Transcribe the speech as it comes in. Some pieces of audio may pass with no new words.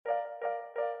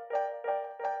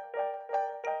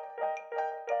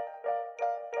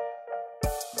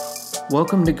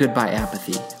Welcome to Goodbye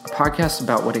Apathy, a podcast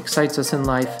about what excites us in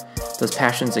life, those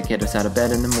passions that get us out of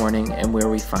bed in the morning, and where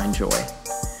we find joy.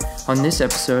 On this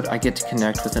episode, I get to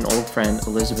connect with an old friend,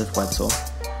 Elizabeth Wetzel.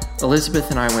 Elizabeth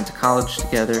and I went to college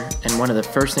together, and one of the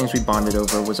first things we bonded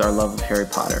over was our love of Harry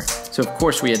Potter, so of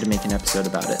course we had to make an episode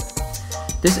about it.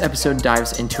 This episode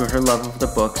dives into her love of the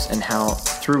books and how,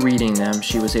 through reading them,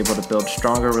 she was able to build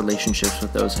stronger relationships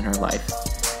with those in her life.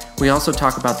 We also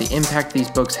talk about the impact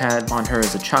these books had on her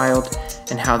as a child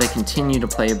and how they continue to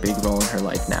play a big role in her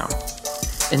life now.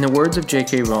 In the words of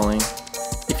J.K. Rowling,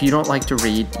 if you don't like to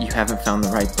read, you haven't found the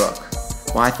right book.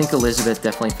 Well, I think Elizabeth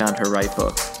definitely found her right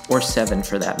book, or 7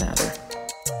 for that matter.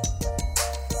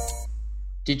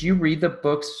 Did you read the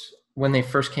books when they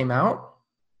first came out?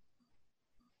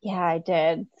 Yeah, I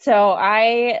did. So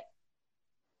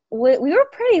we were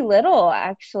pretty little,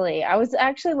 actually. I was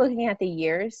actually looking at the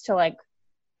years to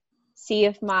see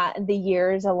if the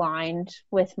years aligned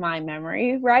with my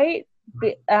memory, right?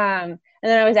 And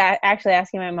then I was actually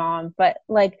asking my mom, but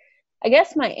I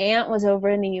guess my aunt was over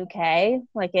in the UK,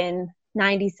 in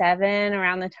 97,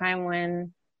 around the time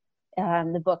when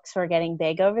the books were getting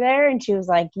big over there, and she was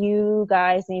like, you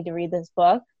guys need to read this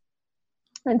book.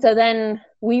 And so then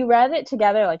we read it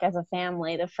together, as a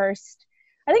family. I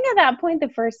think at that point the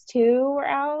first 2 were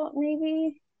out,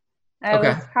 maybe. I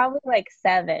was probably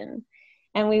 7.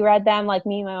 And we read them,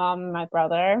 me, my mom, and my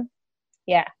brother.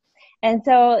 Yeah. And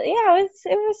so, it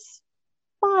was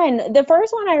fun. The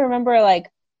first one I remember,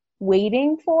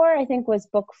 waiting for, I think, was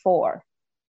book 4.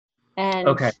 And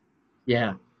okay.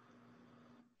 Yeah.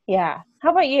 Yeah.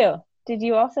 How about you? Did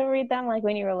you also read them,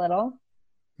 when you were little?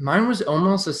 Mine was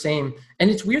almost the same. And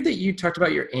it's weird that you talked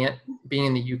about your aunt being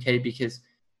in the UK because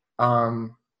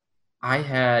I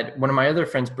had one of my other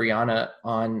friends, Brianna,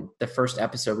 on the first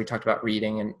episode. We talked about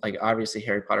reading and obviously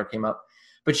Harry Potter came up,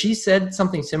 but she said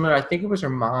something similar. I think it was her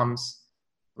mom's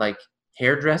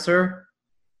hairdresser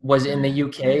was in the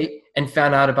UK and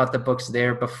found out about the books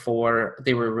there before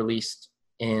they were released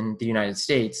in the United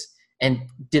States and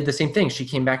did the same thing. She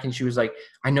came back and she was like,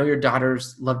 I know your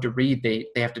daughters love to read. They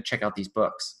have to check out these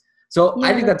books. So yeah,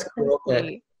 I think that's cool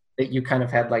that you kind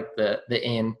of had the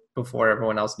in before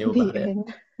everyone else knew about it.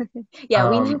 Yeah,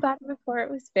 we knew about it before it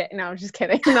was fit. No, I'm just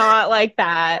kidding. Not like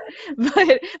that.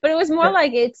 But it was more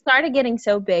it started getting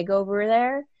so big over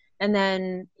there. And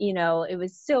then, it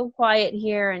was still quiet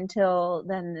here until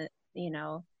then,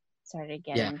 started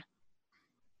getting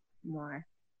more.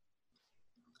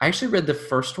 I actually read the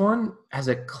first one as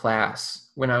a class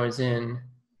when I was in,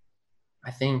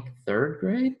 I think, 3rd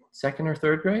grade, 2nd or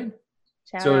 3rd grade.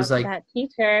 Shout out to that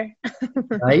teacher.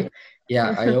 Right?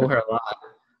 Yeah, I owe her a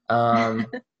lot.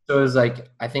 So it was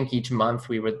I think each month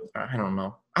we would, I don't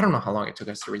know how long it took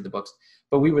us to read the books,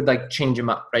 but we would change them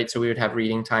up, right? So we would have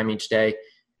reading time each day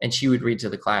and she would read to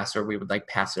the class, or we would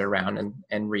pass it around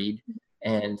and read.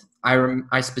 And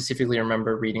I specifically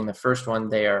remember reading the first one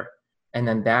there. And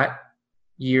then that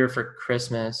year for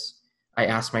Christmas, I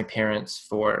asked my parents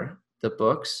for the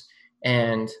books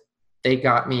and they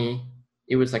got me,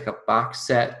 it was a box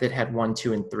set that had 1,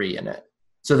 2, and 3 in it.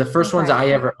 So the first ones I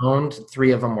ever owned,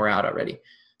 3 of them were out already.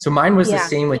 So mine was the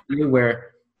same with you,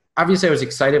 where obviously I was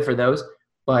excited for those,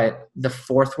 but the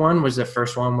 4th one was the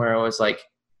first one where I was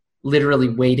literally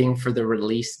waiting for the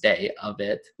release day of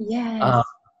it. Yes.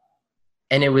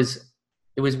 And it was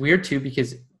weird too,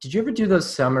 because did you ever do those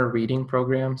summer reading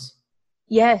programs?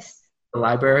 Yes. The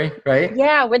library, right?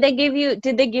 Yeah, did they give you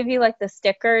the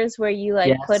stickers where you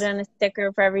put in a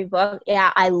sticker for every book?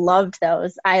 Yeah, I loved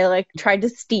those. I tried to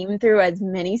steam through as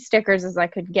many stickers as I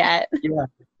could get. Yeah.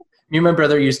 Me and my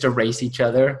brother used to race each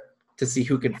other to see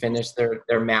who could finish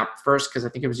their map first, because I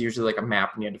think it was usually a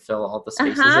map and you had to fill all the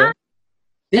spaces in. And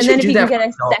then if you can get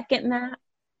a second map,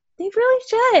 they really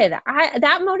should.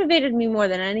 That motivated me more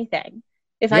than anything.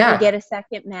 If I could get a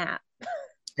second map.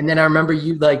 And then I remember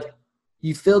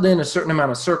you filled in a certain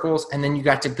amount of circles, and then you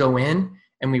got to go in,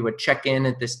 and we would check in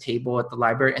at this table at the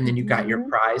library, and then you got your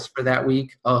prize for that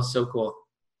week. Oh, so cool.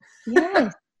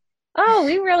 Yes. Oh,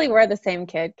 we really were the same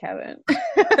kid, Kevin.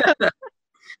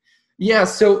 Yeah,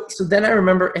 so then I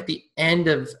remember at the end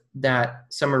of that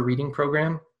summer reading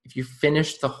program, if you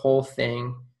finished the whole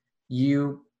thing,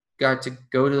 you got to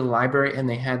go to the library, and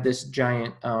they had this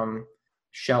giant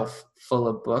shelf full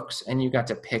of books, and you got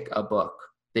to pick a book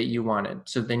that you wanted.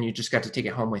 So then you just got to take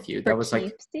it home with you. That was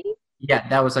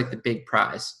that was the big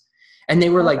prize. And they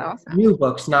were awesome. New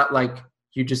books, not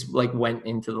you just went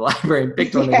into the library and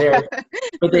picked one of theirs.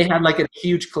 But they had a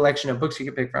huge collection of books you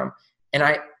could pick from. And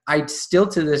I still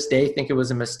to this day think it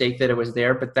was a mistake that it was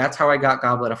there, but that's how I got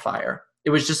Goblet of Fire. It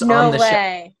was just on the shelf. No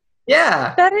way.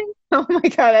 Yeah. That is, oh my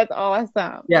God, that's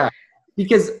awesome. Yeah.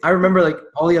 because I remember like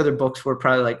all the other books were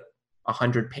probably like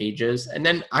 100 pages, and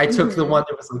then I took the Mhm. one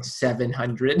that was like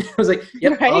 700. I was like,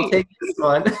 yep, I'll Right. take this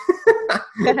one.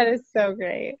 That is so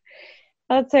great.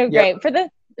 That's so Yep. great.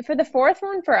 For the fourth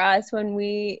one for us, when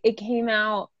it came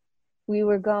out, we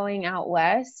were going out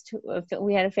west.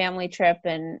 We had a family trip,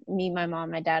 and me, my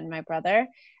mom, my dad, and my brother.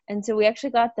 And so we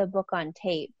actually got the book on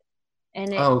tape.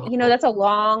 And Oh, cool. that's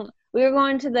we were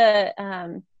going to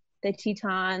the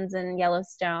Tetons and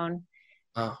Yellowstone.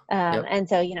 Oh, yep. And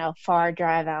so, far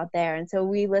drive out there. And so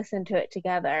we listened to it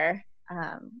together,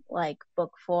 like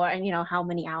book four. And, how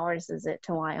many hours is it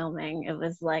to Wyoming? It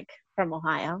was like from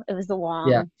Ohio.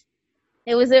 Yeah,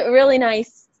 It was a really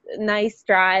nice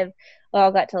drive. We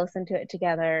all got to listen to it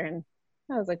together. And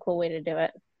that was a cool way to do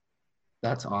it.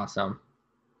 that's awesome.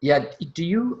 Yeah, do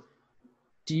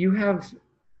you have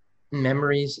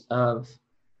memories of,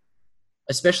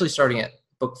 especially starting at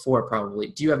book 4 probably,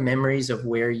 do you have memories of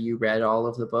where you read all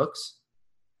of the books?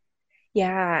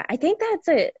 Yeah, I think that's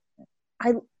it.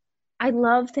 I I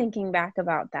love thinking back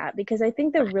about that because I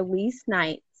think the release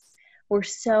nights were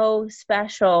so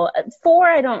special. Four,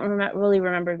 I don't really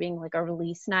remember being like a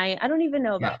release night. I don't even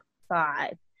know Yeah. about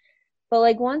five. But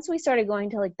like once we started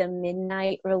going to like the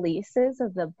midnight releases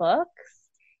of the books,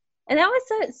 and that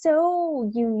was so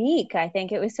unique. I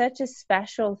think it was such a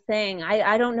special thing.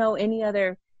 I don't know any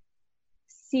other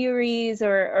series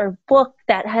or book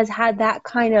that has had that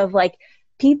kind of like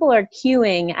people are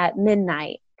queuing at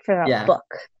midnight for a Yeah. book.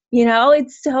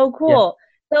 It's so Yeah. cool.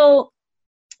 So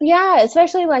yeah,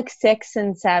 especially like 6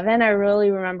 and 7. I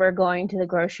really remember going to the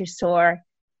grocery store,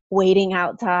 waiting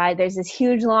outside. There's this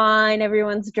huge line,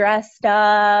 everyone's dressed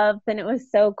up, and it was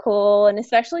so cool. And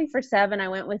especially for 7, I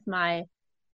went with my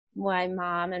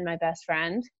mom and my best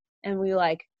friend, and we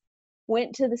like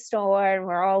went to the store and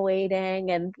we're all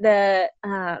waiting, and the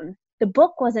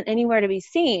book wasn't anywhere to be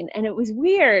seen, and it was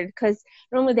weird because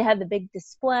normally they had the big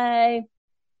display,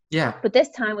 Yeah. but this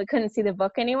time we couldn't see the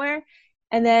book anywhere.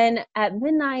 And then at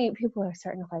midnight, people are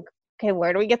starting to like, okay,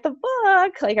 where do we get the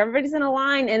book? Like everybody's in a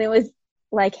line, and it was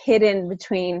like hidden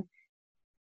between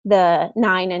the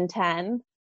 9 and 10.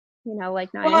 Like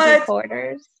 9 and 3 What?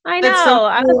 quarters. I That's so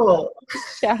know. cool.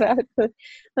 Shout out to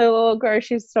the little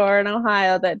grocery store in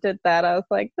Ohio that did that. I was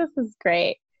like, this is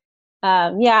great.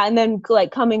 Yeah, and then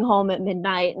like coming home at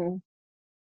midnight, and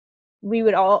we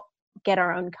would all get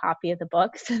our own copy of the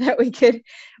book so that we could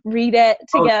read it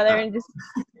Oh, together yeah. and just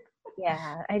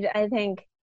yeah. I think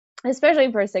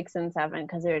especially for 6 and 7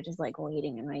 because they were just like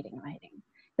waiting and waiting and waiting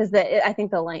because I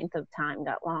think the length of time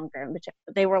got longer, but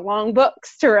they were long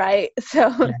books to write. So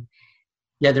Yeah.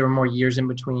 Yeah, there were more years in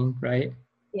between, right?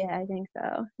 yeah, I think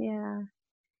so. Yeah.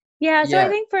 Yeah, so I Yeah.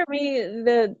 think for me,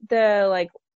 the like,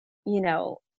 you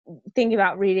know, thinking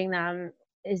about reading them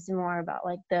is more about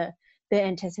like the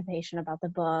anticipation about the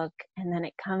book and then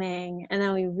it coming and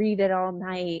then we read it all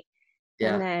night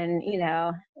and Yeah. then,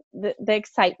 the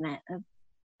excitement.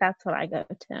 That's what I go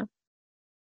to.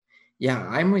 Yeah,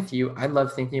 I'm with you. I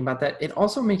love thinking about that. It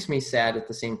also makes me sad at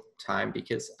the same time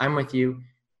because I'm with you.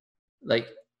 Like,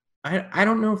 I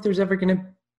don't know if there's ever going to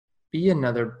be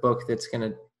another book that's going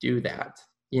to do that,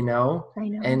 you know? I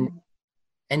And know.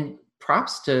 and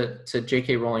props to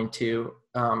J.K. Rowling too.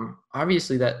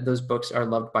 Obviously that those books are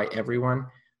loved by everyone,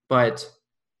 but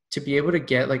to be able to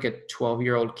get like a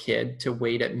 12-year-old kid to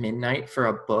wait at midnight for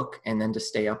a book and then to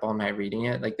stay up all night reading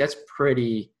it, like that's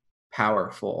pretty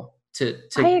powerful I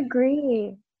to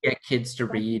agree. get kids to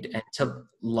read and to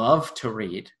love to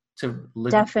read, to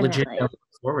legitimately Definitely. look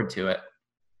forward to it.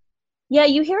 Yeah,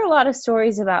 you hear a lot of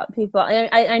stories about people.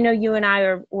 I know you and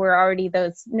I were already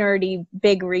those nerdy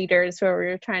big readers where we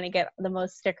were trying to get the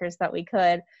most stickers that we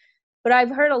could. But I've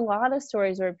heard a lot of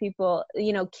stories where people,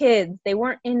 kids, they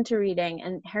weren't into reading,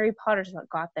 and Harry Potter's what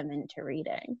got them into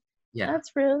reading. Yeah.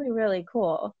 That's really, really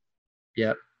cool.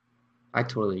 Yep. I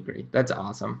totally agree. That's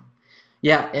awesome.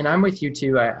 Yeah, and I'm with you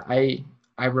too. I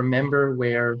remember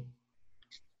where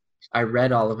I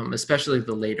read all of them, especially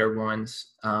the later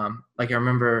ones. Like I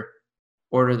remember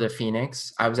Order of the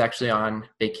Phoenix. I was actually on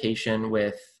vacation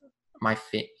with my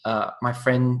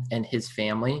friend and his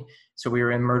family. So we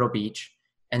were in Myrtle Beach,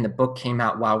 and the book came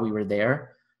out while we were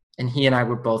there. And he and I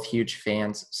were both huge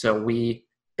fans. So we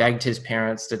begged his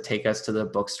parents to take us to the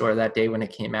bookstore that day when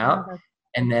it came Oh, out. that's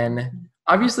And then awesome.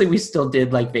 obviously we still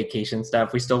did like vacation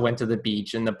stuff. We still went to the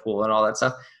beach and the pool and all that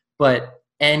stuff. But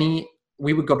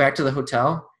we would go back to the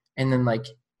hotel and then like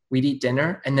we'd eat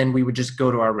dinner and then we would just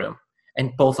go to our room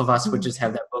and both of us would Mhm. just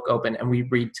have that book open and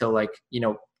we'd read till like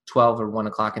 12 or 1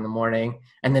 o'clock in the morning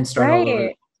and then start all over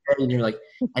Right. and you're like,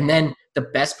 and then the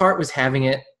best part was having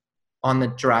it on the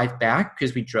drive back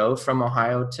because we drove from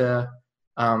Ohio to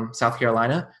South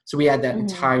Carolina. So we had that Mm-hmm.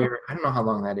 entire, I don't know how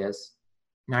long that is,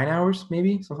 9 hours,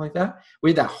 maybe something like that.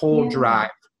 We had that whole Yeah.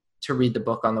 drive to read the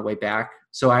book on the way back.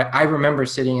 So I remember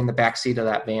sitting in the back seat of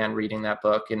that van reading that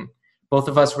book, and both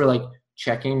of us were like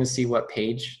checking to see what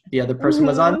page the other person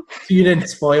was on, Mm-hmm. so you didn't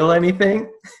spoil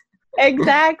anything.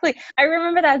 Exactly. I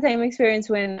remember that same experience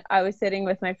when I was sitting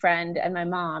with my friend and my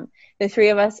mom. The three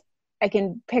of us, I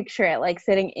can picture it like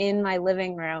sitting in my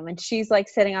living room, and she's like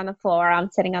sitting on the floor,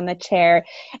 I'm sitting on the chair.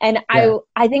 And Yeah.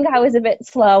 I think I was a bit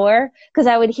slower because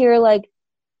I would hear like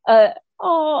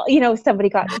oh, somebody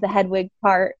got to the Hedwig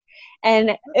part,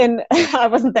 and I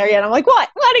wasn't there yet. I'm like, what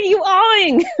are you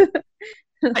awing?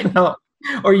 I know.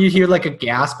 Or you hear like a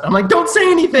gasp. I'm like, don't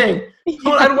say anything. I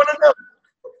Yeah. don't want to know.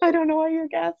 I don't know why you're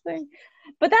guessing.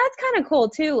 But that's kind of cool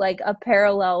too, like a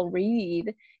parallel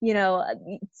read,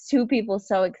 two people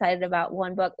so excited about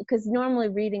one book, because normally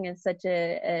reading is such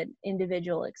an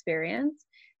individual experience.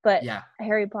 But Yeah.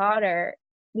 Harry Potter,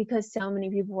 because so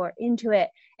many people were into it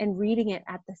and reading it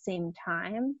at the same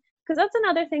time, because that's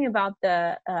another thing about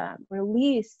the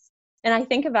release. And I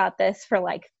think about this for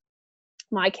like,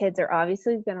 my kids are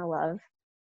obviously going to love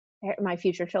my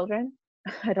future children.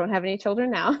 I don't have any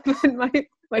children now, but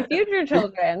my future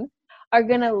children are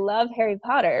gonna love Harry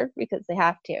Potter because they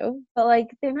have to. But like,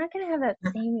 they're not gonna have that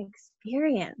same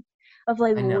experience of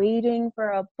like I know. waiting for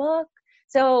a book.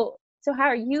 So how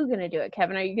are you gonna do it,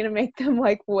 Kevin? Are you gonna make them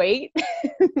like wait?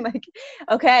 Like,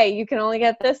 okay, you can only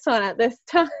get this one at this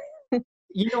time.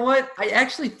 You know what? I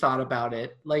actually thought about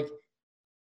it. Like,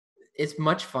 as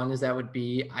much fun as that would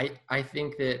be, I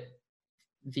think that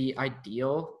the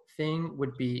ideal thing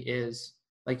would be is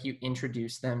like you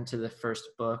introduce them to the first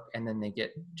book and then they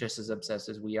get just as obsessed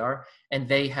as we are, and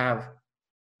they have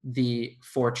the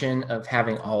fortune of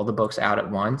having all the books out at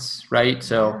once, right?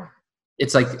 So Yeah,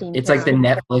 it's like steam it's like the town.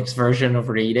 Netflix version of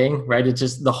reading, right? It's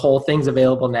just the whole thing's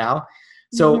available now.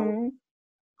 So Mm-hmm.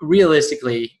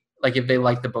 realistically, like if they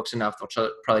like the books enough,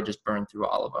 they'll probably just burn through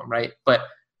all of them, right? But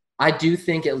I do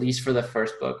think at least for the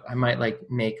first book, I might like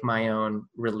make my own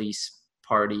release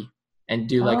party and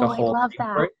do like a Oh, I whole love thing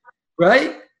for that. it,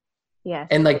 right? Yes.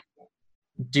 And like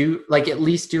do like at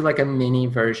least do like a mini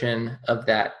version of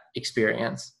that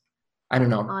experience. I don't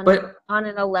know, On but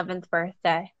an 11th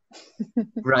birthday.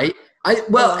 right. I The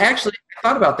well one. actually I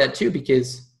thought about that too,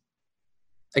 because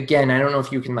again, I don't know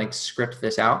if you can like script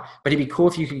this out, but it'd be cool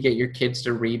if you could get your kids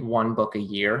to read one book a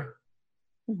year,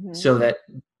 Mm-hmm. so that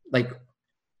like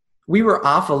we were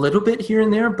off a little bit here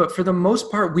and there, but for the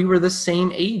most part, we were the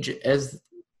same age as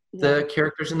Yeah. the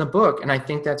characters in the book. And I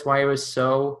think that's why it was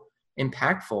so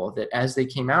impactful that as they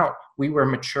came out, we were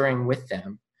maturing with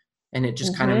them, and it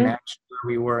just kind of Mm-hmm. matched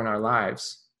where we were in our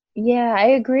lives. Yeah, I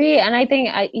agree. And I think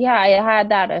I had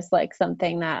that as like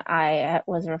something that I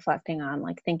was reflecting on,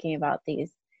 like thinking about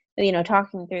these,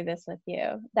 talking through this with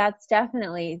you. That's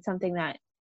definitely something that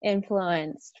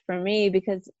influenced for me,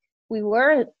 because we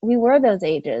were those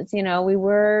ages, we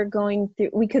were going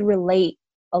through, we could relate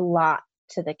a lot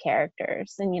to the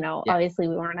characters. And, Yeah, obviously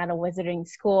we weren't at a wizarding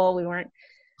school, we weren't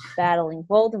battling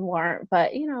Voldemort,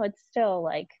 but it's still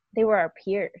like they were our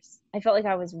peers. I felt like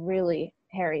I was really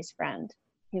Harry's friend.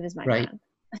 He was my right. friend.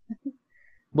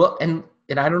 Well, and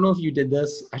I don't know if you did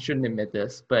this. I shouldn't admit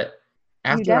this, but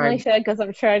You after I definitely should, because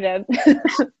I'm sure I did.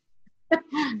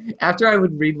 after I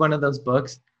would read one of those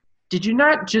books, did you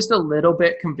not just a little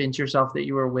bit convince yourself that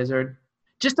you were a wizard?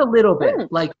 Just a little bit. Mm,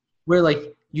 Like where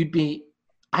like you'd be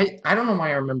I don't know why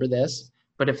I remember this,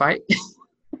 but if I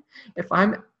if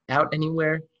I'm out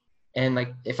anywhere and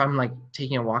like if I'm like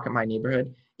taking a walk in my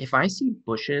neighborhood, if I see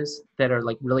bushes that are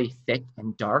like really thick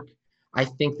and dark, I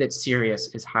think that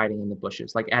Sirius is hiding in the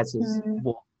bushes, like as his mm,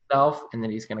 wolf self, and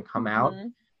then he's gonna come out.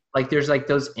 mhm. Like there's like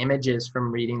those images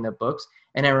from reading the books.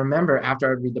 And I remember after I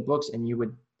would read the books and you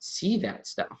would see that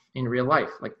stuff in real life.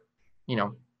 Like, you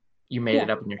know, you made Yeah. it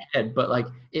up in your head, but like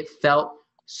it felt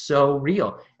so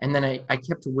real. And then I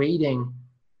kept waiting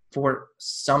for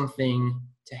something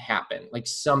to happen, like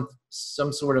some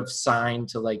sort of sign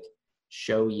to like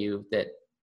show you that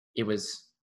it was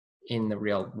in the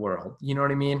real world. You know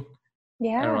what I mean? I don't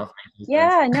Yeah. know if that makes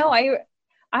sense. Yeah. No,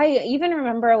 I even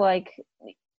remember like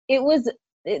it was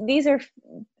these are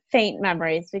faint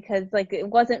memories, because like it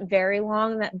wasn't very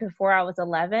long that before I was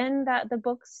 11 that the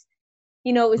books,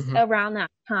 it was Mhm. around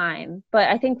that time. But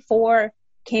I think 4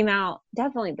 came out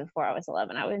definitely before I was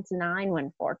 11. I was 9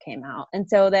 when 4 came out. And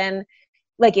so then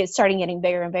like it started getting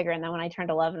bigger and bigger. And then when I turned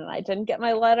 11 and I didn't get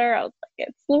my letter, I was like,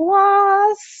 it's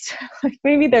lost. Like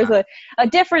maybe there's Yeah. a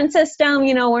different system.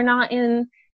 We're not in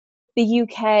the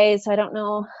UK, so I don't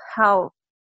know how,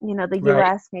 the Right.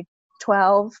 US maybe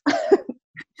 12.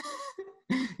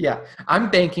 Yeah, I'm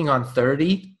banking on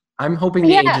 30. I'm hoping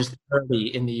the age Yeah. is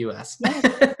 30 in the US.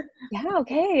 Yes. Yeah.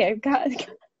 Okay. I got.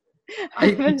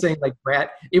 I keep saying like grad.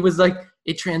 It was like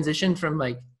it transitioned from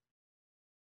like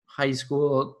high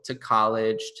school to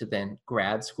college to then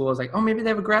grad school. I was like, oh, maybe they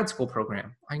have a grad school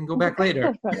program. I can go back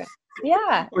later.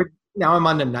 Yeah. Or now I'm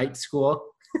on the night school.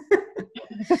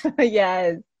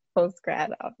 Yes. Post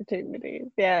grad opportunities.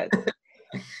 Yes.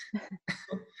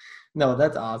 No,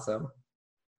 that's awesome.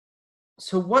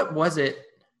 So what was it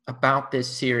about this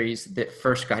series that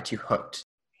first got you hooked?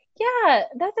 Yeah,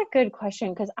 that's a good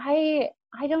question because I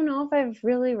don't know if I've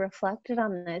really reflected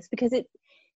on this because it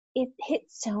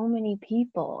hits so many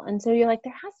people, and so you're like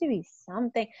there has to be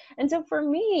something. And so for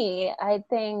me, I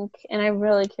think, and I'm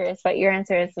really curious about your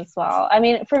answers as well. I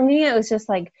mean, for me, it was just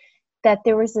like that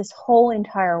there was this whole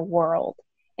entire world,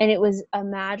 and it was a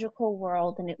magical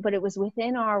world, but it was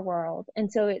within our world,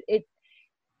 and so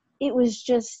it was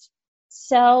just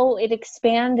so it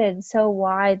expanded so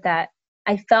wide that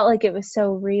I felt like it was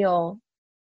so real,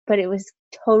 but it was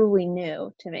totally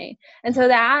new to me. And so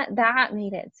that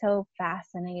made it so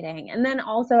fascinating. And then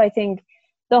also I think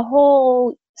the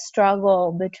whole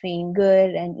struggle between good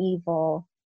and evil,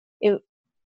 it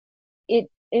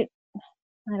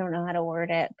I don't know how to word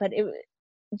it, but it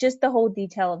just the whole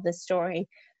detail of the story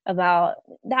about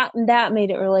that made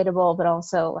it relatable, but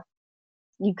also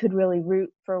you could really root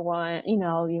for one,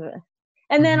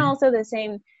 and then Mm-hmm. also the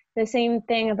same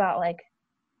thing about like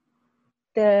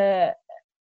the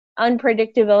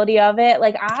unpredictability of it.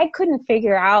 Like I couldn't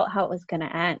figure out how it was going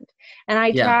to end, and I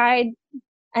Yeah. tried,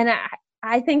 and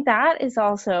I think that is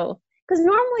also because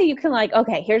normally you can like,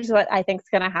 okay, here's what I think is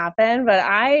going to happen, but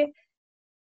I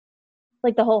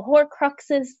like the whole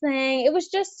Horcruxes thing. It was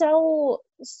just so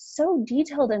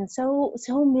detailed and so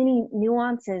many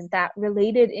nuances that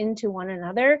related into one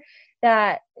another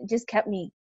that just kept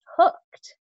me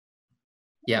hooked.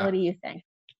 Yeah. What do you think?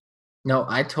 No,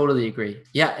 I totally agree.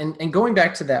 Yeah, and going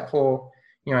back to that whole,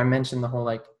 I mentioned the whole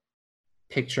like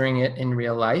picturing it in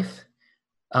real life.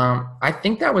 I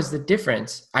think that was the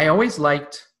difference. I always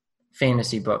liked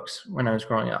fantasy books when I was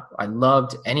growing up. I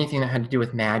loved anything that had to do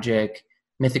with magic,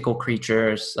 mythical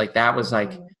creatures. Like that was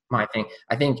like Mhm. my thing.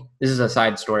 I think this is a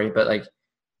side story, but like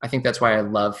I think that's why I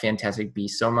love Fantastic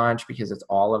Beasts so much because it's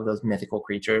all of those mythical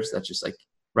creatures that's just like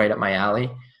right up my alley.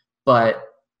 But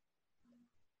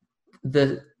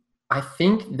the I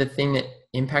think the thing that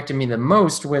impacted me the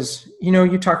most was,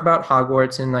 you talk about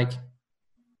Hogwarts and like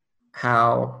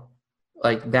how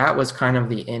like that was kind of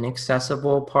the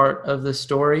inaccessible part of the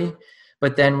story.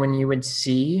 But then when you would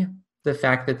see the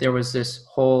fact that there was this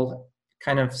whole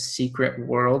kind of secret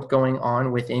world going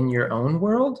on within your own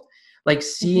world, like Mhm.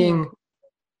 seeing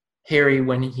Harry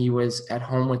when he was at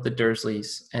home with the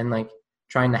Dursleys and like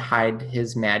trying to hide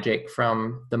his magic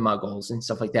from the Muggles and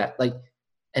stuff like that. Like,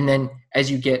 and then as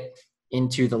you get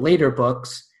into the later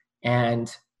books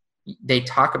and they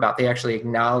actually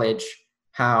acknowledge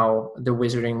how the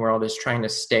wizarding world is trying to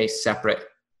stay separate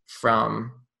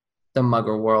from the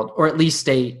Muggle world, or at least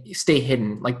stay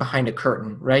hidden, like behind a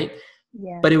curtain, right?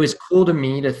 Yeah. But it was cool to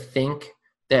me to think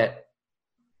that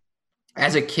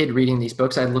as a kid reading these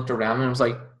books, I looked around and was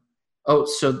like, oh,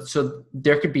 so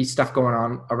there could be stuff going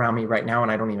on around me right now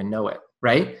and I don't even know it,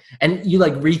 right? And you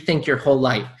like rethink your whole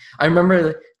life. I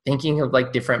remember thinking of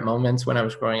like different moments when I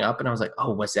was growing up and I was like,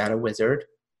 oh, was that a wizard?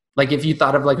 Like if you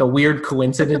thought of like a weird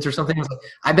coincidence or something, I was like,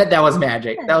 I bet that was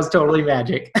magic. That was totally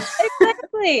magic.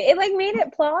 Exactly. It like made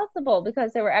it plausible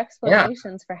because there were Yeah,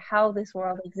 explanations for how this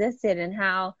world existed and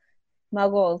how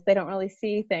muggles, they don't really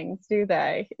see things, do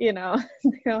they? They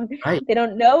don't right. they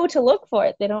don't know to look for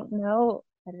it. They don't know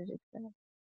that it exists.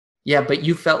 Yeah, but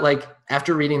you felt like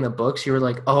after reading the books, you were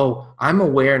like, oh, I'm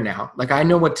aware now. Like I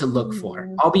know what to look for.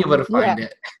 Mhm. I'll be able to Yeah, find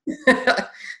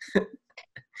it.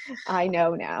 I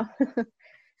know now.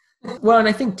 Well, and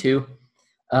I think too,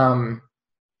 um,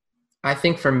 I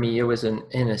think for me it was an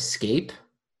escape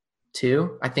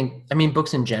too. I mean,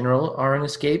 books in general are an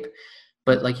escape,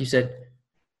 but like you said,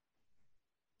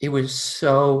 it was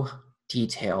so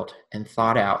detailed and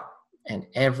thought out, and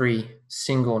every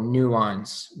single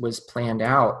nuance was planned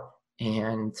out.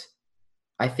 And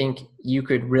I think you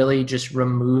could really just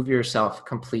remove yourself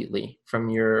completely from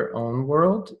your own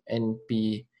world and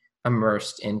be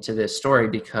immersed into this story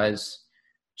because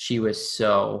she was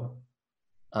so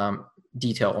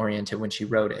detail oriented when she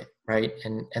wrote it, right?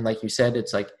 And like you said,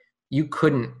 it's like you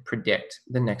couldn't predict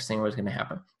the next thing was going to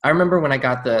happen. I remember when I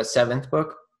got the seventh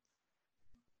book,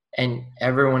 and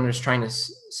everyone was trying to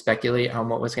speculate on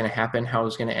what was going to happen, how it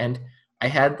was going to end. I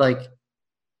had like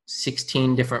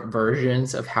 16 different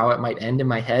versions of how it might end in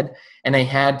my head, and I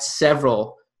had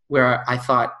several where I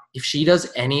thought if she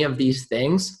does any of these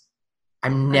things,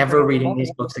 I'm never reading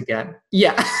these books again.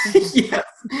 Yeah. Yes.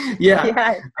 Yeah.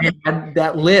 Yeah. I had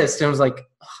that list and I was like,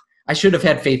 ugh, I should have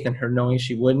had faith in her knowing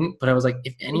she wouldn't. But I was like,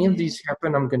 if any of these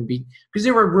happen, I'm going to be, because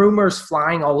there were rumors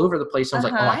flying all over the place. I was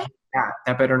like, oh, I hate that.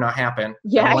 That better not happen.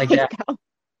 Yeah. I don't like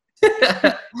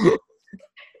that.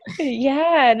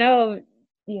 Yeah, no.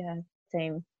 Yeah,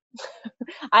 same.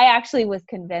 I actually was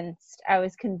convinced. I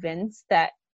was convinced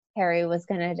that Harry was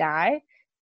going to die.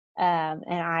 And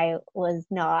I was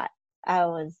not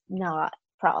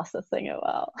processing it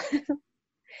well.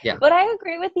 Yeah. But I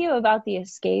agree with you about the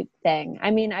escape thing.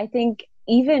 I mean, I think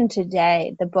even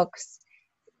today, the books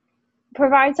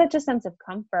provide such a sense of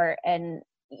comfort, and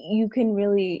you can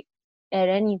really, at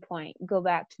any point, go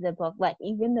back to the book. Like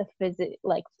even the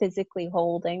physically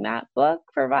holding that book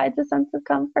provides a sense of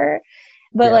comfort.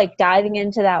 But like diving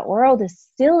into that world is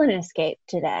still an escape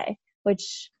today,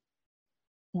 which,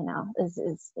 you know,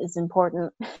 is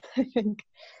important. I think.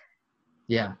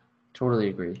 Yeah, totally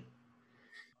agree.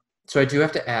 So I do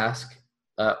have to ask,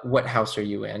 what house are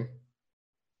you in?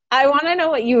 I want to know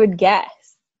what you would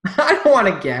guess. I don't want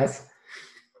to guess.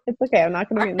 It's okay. I'm not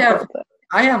going to be insulted.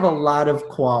 I have a lot of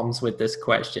qualms with this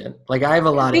question. Like I have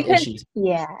a lot of issues.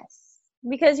 Yes.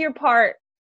 Because you're part,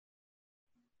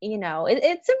 you know,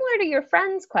 it's similar to your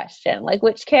friend's question. Like,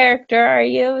 which character are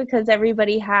you? Because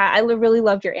everybody I really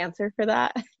loved your answer for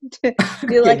that.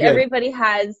 Like everybody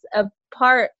has a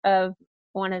part of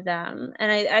one of them. And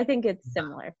I think it's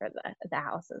similar for the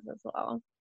houses as well.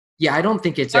 Yeah, I don't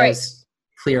think it's as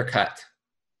clear cut.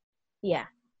 Yeah.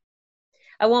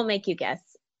 I won't make you guess.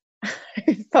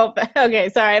 Okay,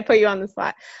 sorry, I put you on the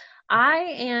spot. I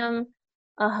am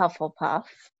a Hufflepuff.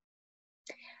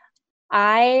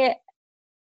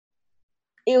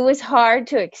 It was hard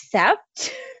to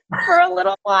accept for a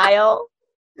little while.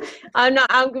 I'm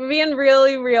being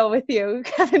really real with you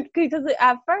because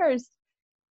at first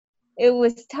it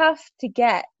was tough to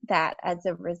get that as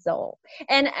a result.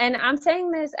 And I'm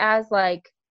saying this as like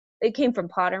it came from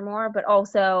Pottermore, but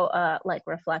also like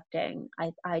reflecting.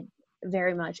 I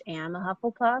very much am a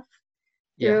Hufflepuff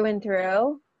through and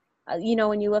through. You know,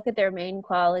 when you look at their main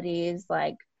qualities,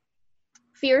 like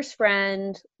fierce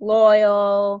friend,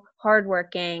 loyal,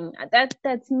 hardworking,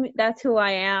 that's who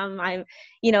I am.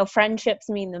 You know, friendships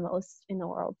mean the most in the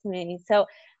world to me. So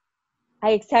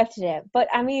I accepted it. But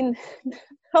I mean,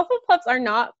 Hufflepuffs are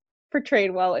not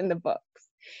portrayed well in the books.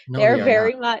 No, They're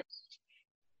very much.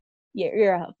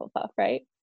 You're a Hufflepuff, right?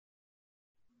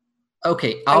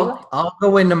 Okay, I'll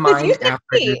go into mine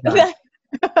after you're done.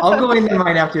 I'll go into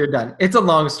mine after you're done. It's a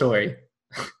long story.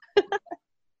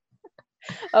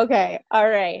 Okay, all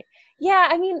right. Yeah,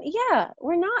 I mean, yeah,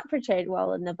 we're not portrayed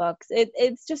well in the books.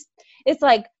 It's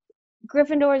like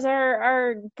Gryffindors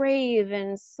are brave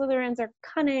and Slytherins are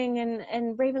cunning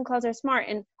and Ravenclaws are smart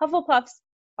and Hufflepuffs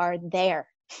are there.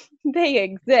 They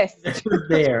exist. They're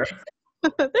there.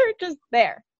 They're just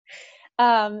there.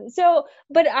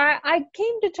 But I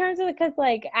came to terms with it because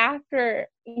like after,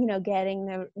 you know, getting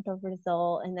the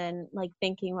result and then like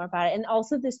thinking more about it, and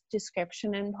also this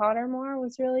description in Pottermore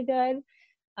was really good.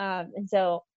 And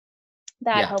so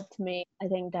that helped me, I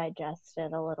think, digest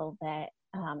it a little bit.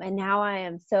 And now I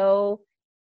am so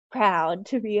proud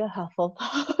to be a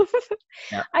Hufflepuff.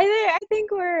 Yeah. I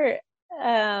think we're,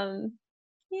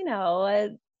 you know,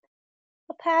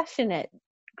 a passionate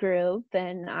group,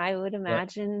 and I would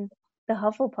imagine the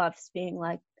Hufflepuffs being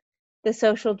like the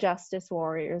social justice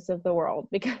warriors of the world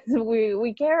because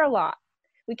we care a lot.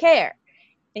 We care,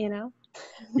 you know?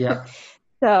 Yeah.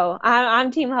 So I'm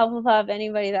Team Hufflepuff.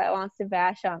 Anybody that wants to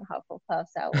bash on Hufflepuffs,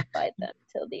 I will fight them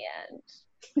till the end.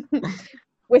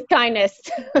 With kindness.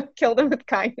 Kill them with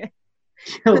kindness.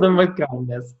 Kill them with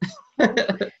kindness.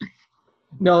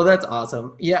 No, that's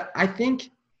awesome. Yeah, I think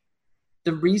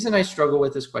the reason I struggle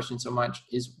with this question so much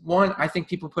is, one, I think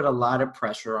people put a lot of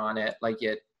pressure on it, like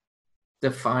it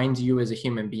defines you as a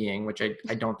human being, which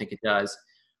I don't think it does.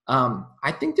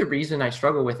 I think the reason I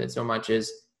struggle with it so much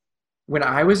is when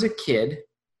I was a kid,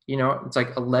 you know, it's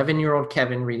like 11-year-old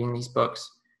Kevin reading these books.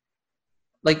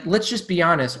 Like, let's just be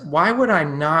honest. Why would I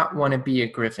not want to be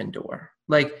a Gryffindor?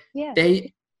 Like,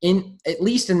 at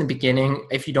least in the beginning,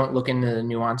 if you don't look into the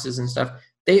nuances and stuff,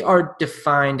 they are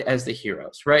defined as the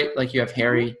heroes, right? Like you have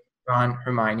Harry, Ron,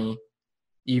 Hermione.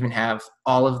 You even have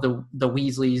all of the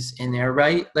Weasleys in there,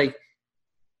 right? Like,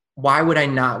 why would I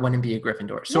not want to be a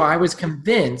Gryffindor? So I was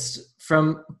convinced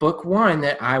from book one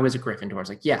that I was a Gryffindor. I was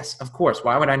like, yes, of course.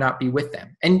 Why would I not be with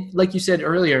them? And like you said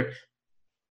earlier,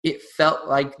 it felt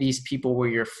like these people were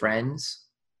your friends.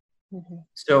 Mm-hmm.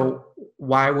 So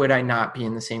why would I not be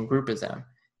in the same group as them?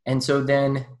 And so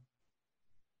then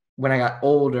when I got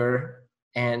older,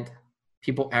 and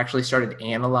people actually started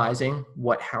analyzing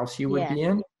what house you would Yeah. be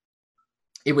in,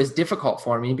 it was difficult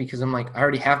for me because I'm like, I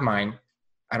already have mine.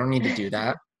 I don't need to do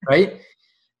that. Right.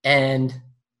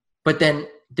 But then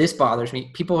this bothers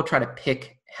me. People will try to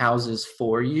pick houses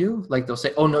for you. Like they'll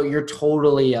say, oh no, you're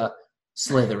totally a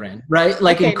Slytherin, right?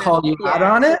 Like, Okay, and call you out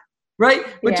yeah. on it. Right.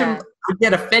 Which Yeah. I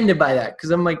get offended by that.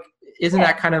 Cause I'm like, isn't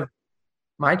that kind of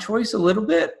my choice a little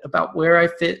bit about where I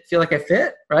feel like I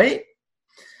fit? Right.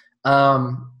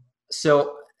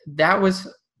 So that was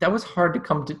hard to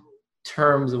come to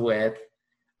terms with.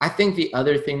 I think the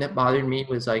other thing that bothered me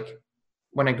was like,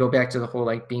 when I go back to the whole,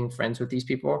 like being friends with these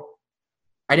people,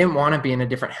 I didn't want to be in a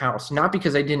different house, not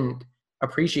because I didn't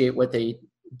appreciate what they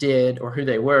did or who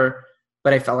they were,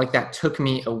 but I felt like that took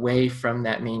me away from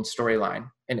that main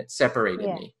storyline and it separated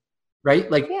me.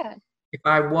 Right. Like if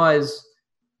I was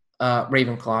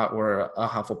Ravenclaw or a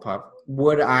Hufflepuff,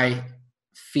 would I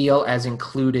feel as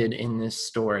included in this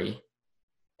story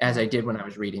as I did when I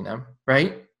was reading them?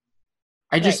 Right.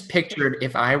 I just pictured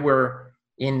if I were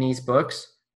in these books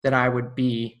that I would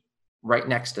be right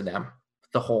next to them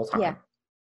the whole time. Yeah.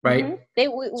 Right.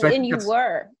 Mm-hmm. And you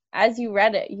were, as you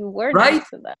read it, you were right? next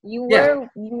to them. You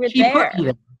were she there. Put me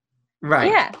there.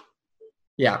 Right. Yeah.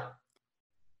 Yeah.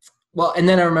 Well, and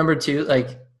then I remember too,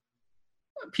 like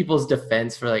people's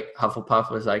defense for like Hufflepuff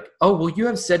was like, oh, well, you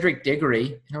have Cedric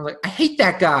Diggory. And I was like, I hate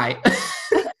that guy.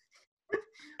 I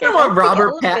don't want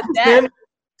Robert Pattinson.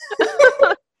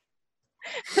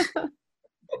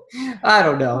 I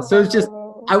don't know. So it's just,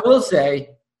 I will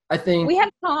say, I think we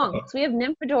have Tonks. We have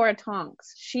Nymphadora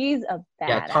Tonks. She's a badass.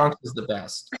 Yeah, Tonks is the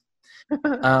best.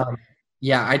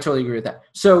 Yeah, I totally agree with that.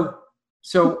 So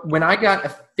when I got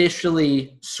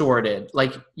officially sorted,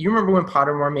 like you remember when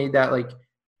Pottermore made that like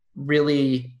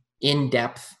really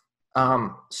in-depth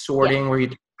sorting where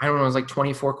I don't know, it was like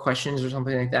 24 questions or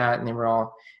something like that, and they were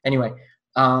all anyway.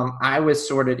 I was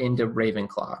sorted into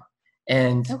Ravenclaw,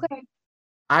 and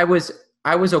I was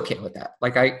okay with that.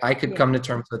 Like I could come to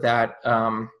terms with that.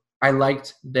 I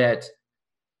liked that,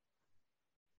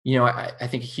 you know, I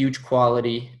think a huge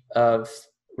quality of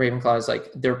Ravenclaw is like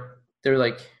they're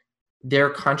like their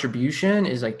contribution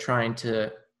is like trying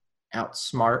to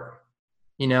outsmart,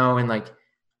 you know, and like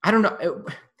I don't know,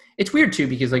 it's weird too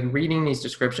because like reading these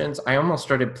descriptions, I almost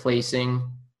started placing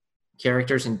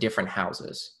characters in different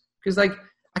houses because like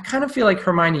I kind of feel like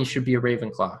Hermione should be a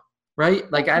Ravenclaw,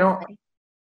 right? Like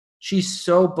she's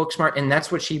so book smart, and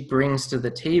that's what she brings to the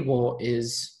table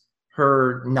is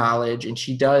her knowledge, and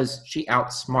she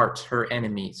outsmarts her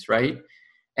enemies, right?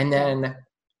 And then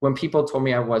when people told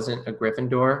me I wasn't a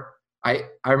Gryffindor, I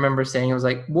remember saying, I was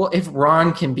like, well, if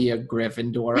Ron can be a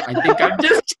Gryffindor, I think I'm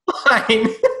just fine.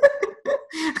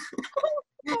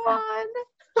 Ron.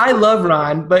 I love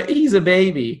Ron, but he's a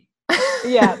baby.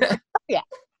 Yeah. Yeah.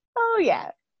 Oh,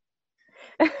 yeah.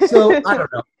 So, I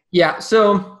don't know. Yeah,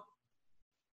 so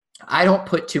I don't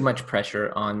put too much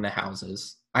pressure on the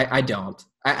houses. I don't.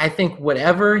 I think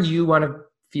whatever you want to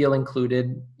feel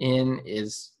included in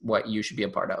is what you should be a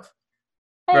part of.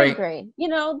 I agree. You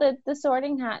know, the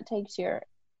sorting hat takes your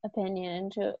opinion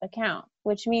into account,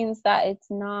 which means that it's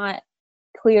not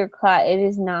clear cut. It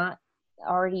is not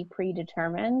already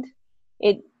predetermined.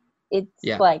 It's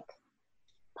like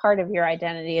part of your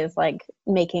identity is like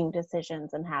making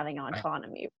decisions and having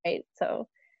autonomy, right? So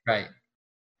right.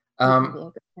 I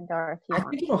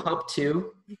think it'll help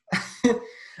too.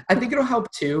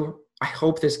 I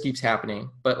hope this keeps happening,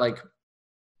 but like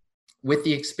with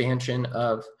the expansion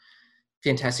of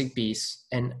Fantastic Beasts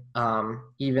and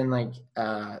even like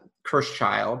Cursed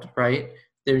Child, right?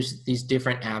 There's these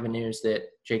different avenues that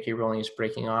J.K. Rowling is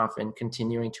breaking off and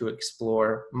continuing to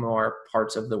explore more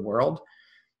parts of the world.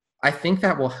 I think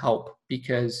that will help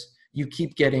because you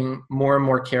keep getting more and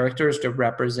more characters to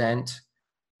represent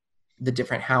the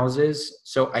different houses.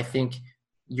 So I think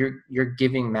you're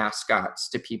giving mascots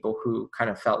to people who kind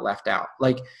of felt left out.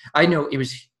 Like I know it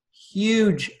was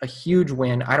a huge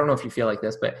win. I don't know if you feel like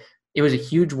this, but it was a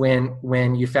huge win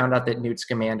when you found out that Newt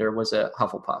Scamander was a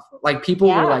Hufflepuff. Like people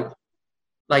were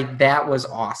like that was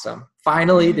awesome.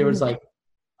 Finally, there was like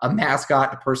a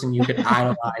mascot, a person you could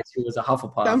idolize who was a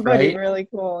Hufflepuff. Somebody really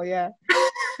cool, yeah.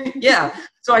 Yeah.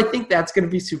 So I think that's going to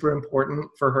be super important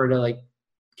for her to like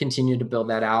continue to build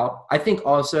that out. I think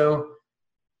also,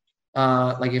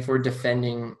 like if we're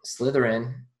defending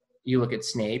Slytherin, you look at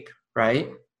Snape, right?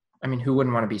 I mean, who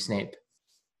wouldn't want to be Snape?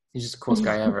 He's just the coolest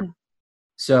guy ever.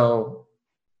 So,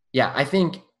 yeah, I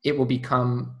think it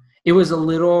was a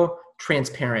little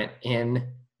transparent in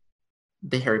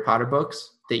the Harry Potter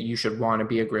books that you should want to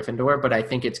be a Gryffindor, but I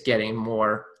think it's getting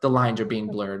more, the lines are being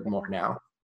blurred more now.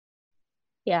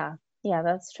 Yeah,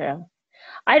 that's true.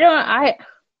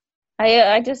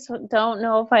 I just don't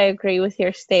know if I agree with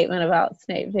your statement about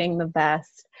Snape being the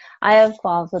best. I have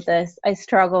qualms with this. I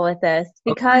struggle with this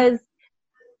Okay. because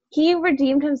he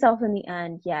redeemed himself in the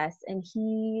end, yes, and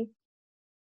his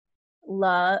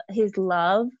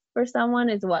love for someone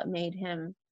is what made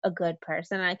him a good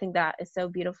person. I think that is so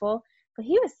beautiful. But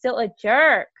he was still a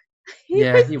jerk. He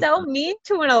Yeah, was he so was. mean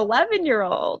to an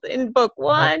 11-year-old in book That's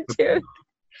one, a good two. point.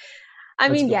 I That's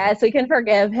a mean, good point. yes, we can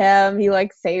forgive him. He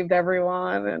like saved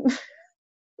everyone, and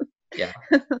Yeah.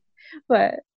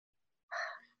 but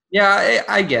Yeah,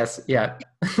 I guess. Yeah.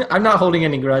 I'm not holding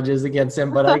any grudges against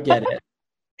him, but I get it.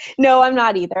 no, I'm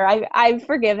not either. I've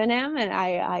forgiven him, and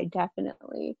I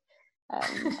definitely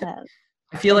um, uh,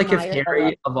 I feel like if admire the love.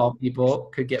 Harry, of all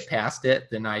people, could get past it,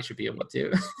 then I should be able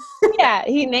to. Yeah,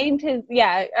 he named his.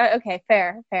 Yeah, okay,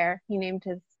 fair, fair. He named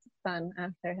his son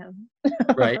after him.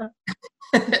 Right.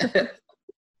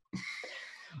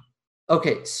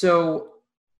 Okay, so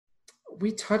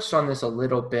we touched on this a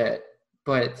little bit,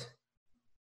 but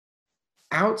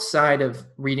outside of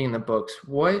reading the books,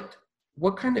 what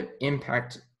kind of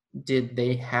impact did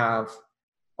they have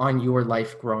on your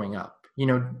life growing up?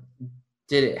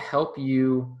 Did it help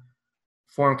you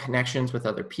form connections with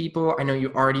other people? I know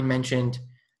you already mentioned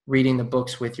reading the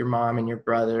books with your mom and your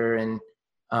brother and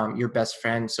your best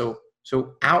friend. So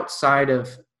outside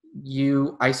of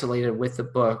you isolated with the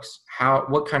books,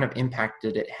 what kind of impact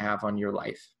did it have on your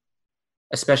life,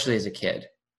 especially as a kid?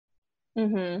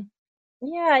 Mhm.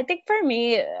 Yeah, I think for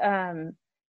me,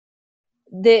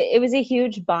 it was a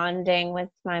huge bonding with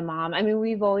my mom. I mean,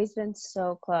 we've always been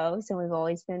so close and we've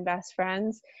always been best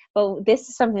friends, but this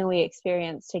is something we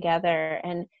experienced together.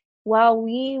 And while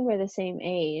we were the same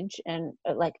age, and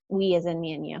like we as in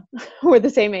me and you, were the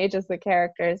same age as the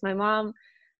characters, my mom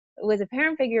was a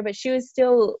parent figure, but she was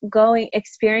still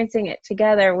experiencing it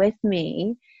together with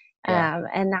me. Yeah.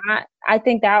 And that, I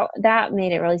think that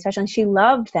made it really special. And she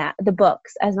loved the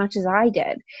books as much as I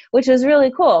did, which was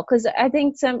really cool. Cause I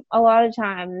think a lot of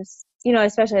times,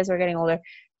 especially as we're getting older,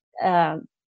 um,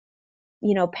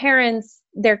 parents,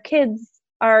 their kids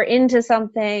are into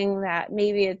something that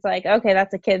maybe it's like, okay,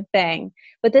 that's a kid thing.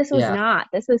 But this was Yeah. not.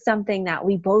 This was something that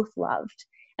we both loved.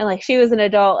 And like she was an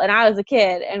adult and I was a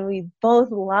kid and we both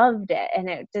loved it. And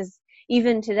it just,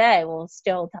 even today, we'll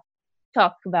still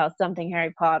talk about something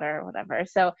Harry Potter or whatever.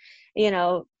 So, you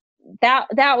know, that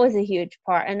was a huge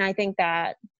part. And I think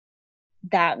that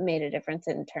made a difference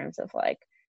in terms of like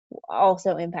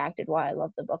also impacted why I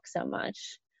love the book so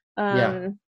much. Yeah.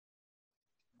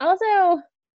 Also,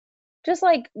 just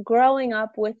like growing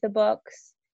up with the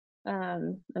books, I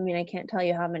mean, I can't tell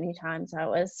you how many times I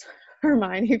was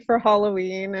Hermione for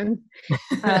Halloween,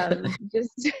 and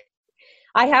just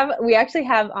we actually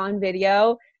have on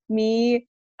video me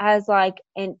as like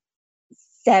an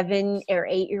 7 or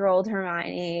 8-year-old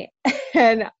Hermione,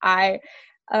 and I'm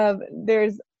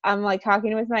like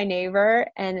talking with my neighbor,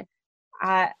 and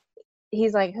I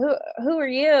he's like, who are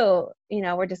you?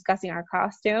 We're discussing our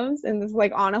costumes, and this is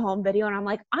like on a home video, and I'm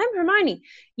like, I'm Hermione.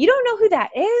 You don't know who that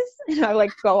is? And I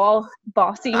like go all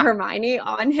bossy Hermione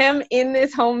on him in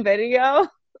this home video.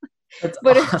 That's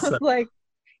But it was awesome. like,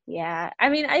 yeah. I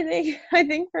mean, I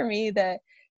think for me the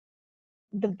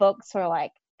books were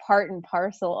like part and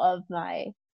parcel of my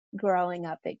growing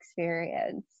up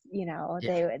experience. Yeah.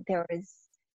 There was,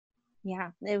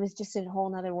 yeah, it was just a whole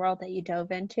nother world that you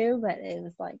dove into, but it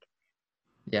was like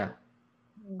Yeah.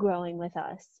 growing with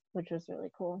us, which was really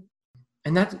cool.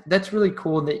 And that's really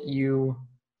cool that you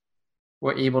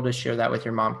were able to share that with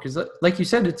your mom, because like you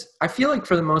said, I feel like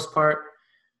for the most part,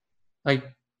 like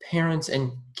parents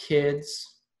and kids,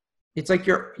 it's like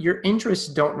your interests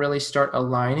don't really start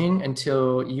aligning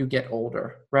until you get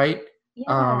older, right?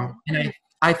 Yeah. And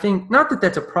I think not that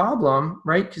that's a problem,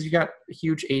 right? Because you got a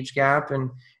huge age gap and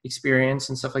experience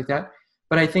and stuff like that.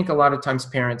 But I think a lot of times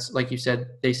parents, like you said,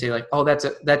 they say like, "Oh, that's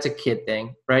a kid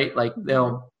thing," right? Like Mhm.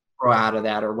 they'll grow out of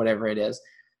that or whatever it is.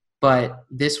 But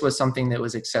this was something that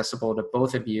was accessible to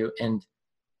both of you, and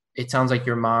it sounds like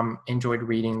your mom enjoyed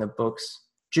reading the books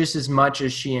just as much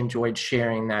as she enjoyed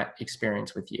sharing that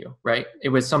experience with you, right? It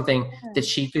was something that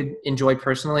she could enjoy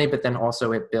personally, but then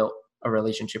also it built a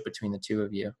relationship between the two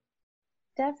of you.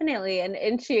 Definitely.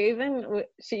 And she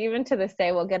even to this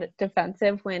day will get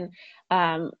defensive when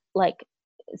like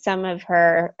some of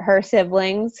her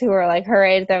siblings who are like her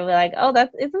age, they're like, oh,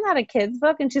 that's isn't that a kid's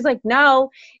book? And she's like, no,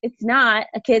 it's not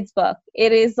a kid's book.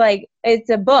 It is like it's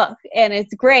a book and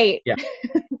it's great. Yeah.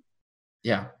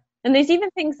 Yeah. And there's even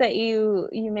things that you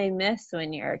may miss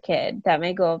when you're a kid that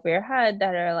may go over your head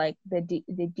that are like the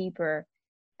deeper,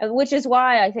 which is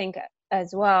why I think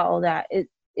as well that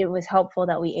it was helpful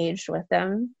that we aged with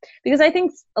them, because I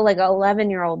think like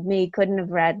 11-year-old me could have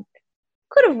read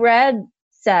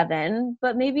 7,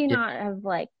 but maybe Yeah. not have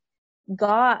like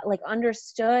got like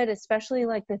understood, especially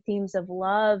like the themes of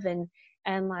love and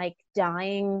like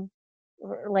dying,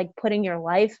 or like putting your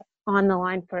life on the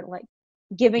line for like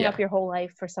giving up Yeah. your whole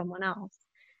life for someone else.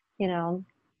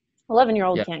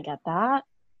 11-year-old Yeah. can't get that.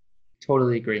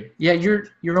 Totally agree. Yeah,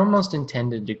 you're almost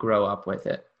intended to grow up with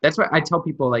it. That's why I tell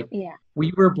people, like, Yeah.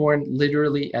 we were born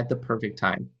literally at the perfect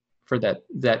time for that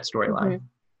storyline.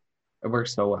 Mm-hmm. It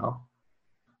works so well.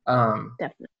 Um,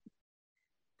 Definitely.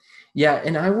 yeah,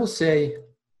 and I will say,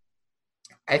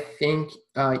 I think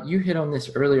you hit on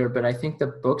this earlier, but I think the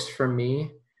books for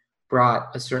me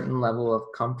brought a certain level of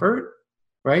comfort,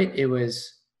 right? It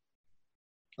was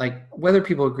like, whether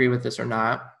people agree with this or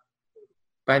not,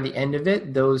 by the end of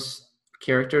it, those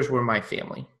characters were my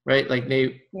family, right? Like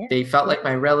they felt like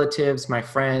my relatives, my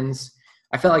friends.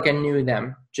 I felt like I knew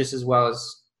them just as well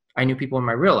as I knew people in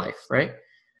my real life, right?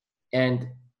 And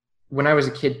when I was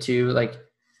a kid too, like,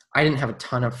 I didn't have a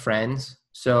ton of friends,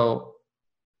 so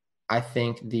I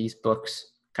think these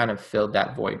books kind of filled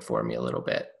that void for me a little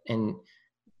bit and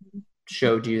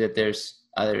showed you that there's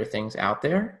other things out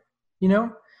there, you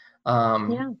know?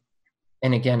 Yeah.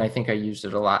 And again, I think I used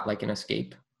it a lot like an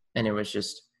escape, and it was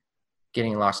just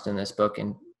getting lost in this book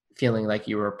and feeling like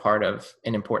you were a part of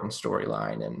an important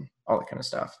storyline and all that kind of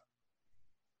stuff.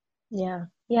 Yeah.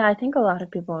 Yeah. I think a lot of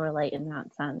people relate in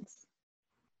that sense.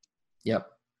 Yep.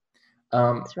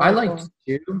 It's I really liked cool.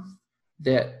 too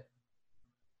that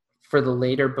for the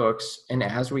later books, and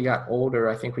as we got older,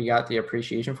 I think we got the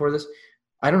appreciation for this.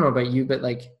 I don't know about you, but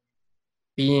like,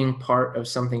 being part of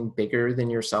something bigger than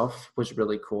yourself was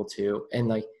really cool too. And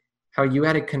like, how you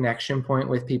had a connection point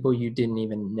with people you didn't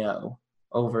even know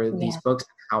over these Yeah. books,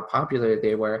 how popular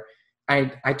they were.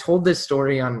 I told this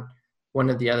story on one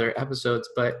of the other episodes,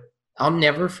 but I'll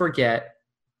never forget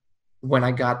when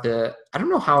I got I don't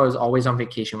know how I was always on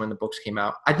vacation when the books came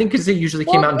out. I think because they usually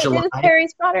came Well, out in it July. was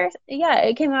Harry's Potter. Yeah,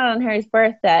 it came out on Harry's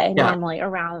birthday, Yeah. normally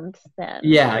around then.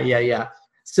 Yeah.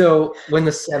 So when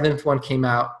the 7th one came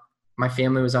out, my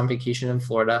family was on vacation in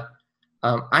Florida.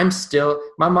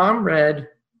 My mom read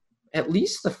at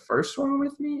least the first one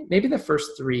with me, maybe the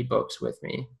first 3 books with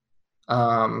me.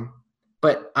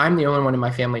 But I'm the only one in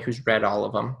my family who's read all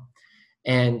of them.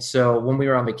 And so when we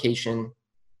were on vacation,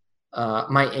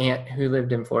 my aunt who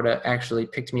lived in Florida actually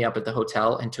picked me up at the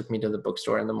hotel and took me to the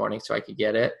bookstore in the morning so I could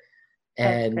get it.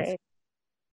 And That's great.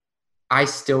 I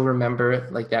still remember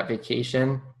like that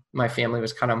vacation. My family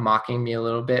was kind of mocking me a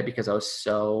little bit because I was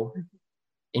so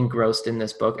engrossed in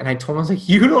this book. And I told them, I was like,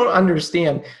 you don't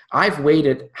understand. I've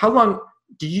waited. How long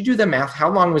did you do the math? How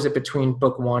long was it between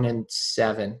book 1 and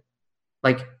 7?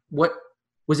 Like, what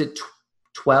was it?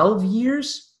 12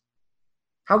 years?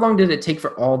 How long did it take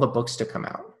for all the books to come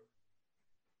out?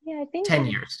 Yeah, I think 10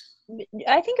 years.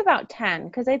 about 10,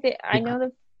 because I know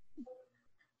the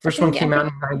First one came out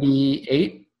in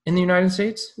 98 in the United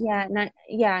States. Yeah,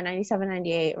 97,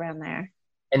 98, around there.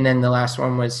 And then the last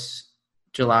one was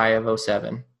July of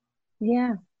 2007.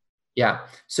 Yeah. Yeah.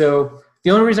 So the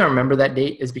only reason I remember that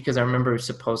date is because I remember it was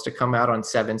supposed to come out on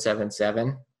 7/7/7,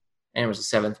 and it was the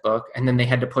 7th book, and then they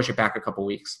had to push it back a couple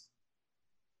weeks.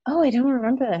 Oh, I don't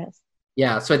remember this.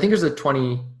 Yeah. So I think it was the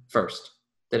 21st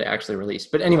that it actually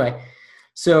released. But anyway,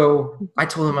 so I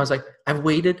told him, I was like, I've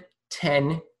waited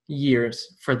 10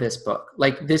 years for this book.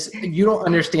 Like, this, you don't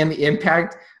understand the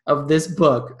impact of this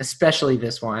book, especially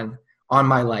this one, on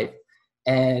my life.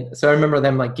 And so I remember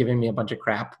them like giving me a bunch of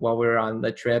crap while we were on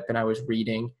the trip, and I was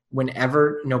reading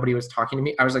whenever nobody was talking to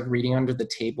me. I was like reading under the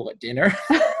table at dinner.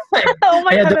 Oh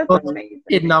my I had God, the that's book amazing.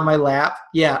 hidden on my lap.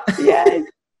 Yeah. Yes.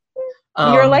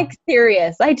 You're like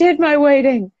serious. I did my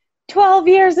waiting. 12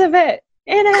 years of it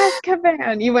in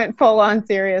Azkaban. You went full on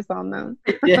serious on them.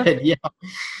 I did,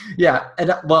 yeah.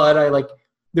 And I like,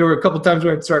 there were a couple times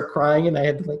where I'd start crying and I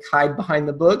had to like hide behind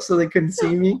the book so they couldn't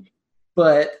see me.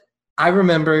 But I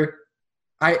remember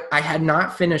I had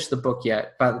not finished the book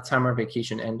yet by the time our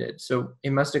vacation ended. So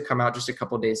it must have come out just a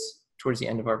couple of days towards the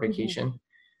end of our vacation. Mm-hmm.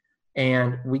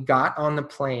 And we got on the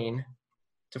plane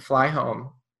to fly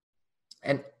home.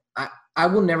 And I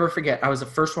will never forget, I was the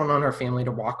first one on our family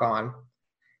to walk on.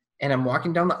 And I'm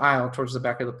walking down the aisle towards the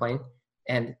back of the plane,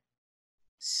 and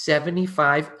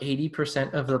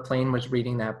 75-80% of the plane was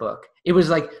reading that book. It was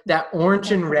like that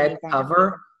orange and red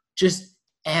cover, just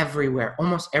everywhere.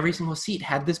 Almost every single seat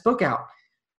had this book out.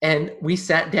 And we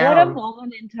sat down. What a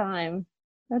moment in time.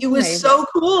 It was amazing. So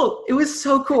cool. It was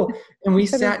so cool. And we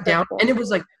sat down, and it was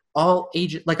like all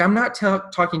ages. Like, I'm not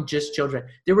talking just children.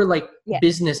 There were like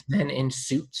businessmen in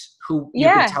suits who you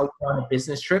could tell were on a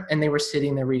business trip, and they were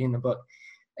sitting there reading the book.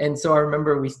 And so I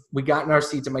remember we got in our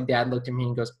seats, and my dad looked at me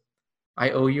and goes,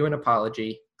 "I owe you an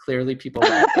apology. Clearly people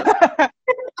read this."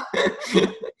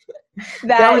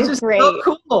 That was just great.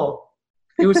 So cool.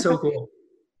 It was so cool.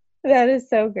 That is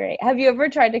so great. Have you ever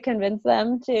tried to convince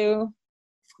them to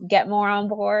get more on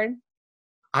board?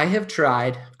 I have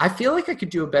tried. I feel like I could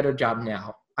do a better job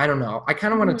now. I don't know. I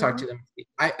kind of want to talk to them.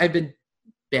 I've been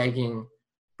begging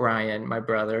Brian, my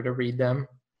brother, to read them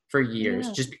for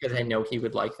years, just because I know he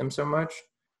would like them so much.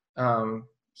 I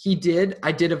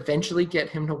did eventually get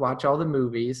him to watch all the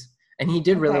movies, and he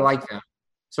did really like them.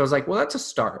 So I was like, well, that's a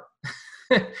start.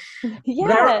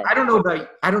 Yeah. I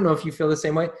don't know if you feel the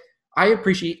same way. I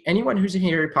appreciate anyone who's a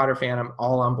Harry Potter fan. I'm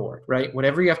all on board, right?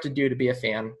 Whatever you have to do to be a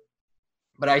fan.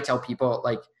 But I tell people,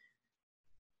 like,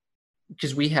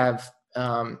 because we have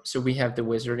the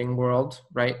Wizarding World,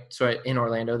 right? So in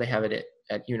Orlando, they have it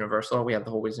at Universal. We have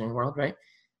the whole Wizarding World, right?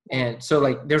 And so,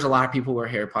 like, there's a lot of people who are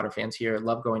Harry Potter fans here,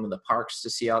 love going to the parks to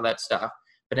see all that stuff.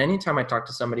 But anytime I talk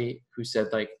to somebody who said,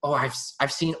 like, oh,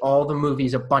 I've seen all the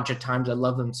movies a bunch of times, I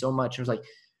love them so much, I was like,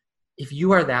 if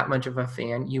you are that much of a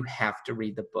fan, you have to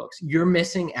read the books. You're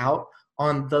missing out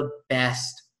on the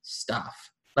best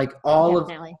stuff. Like,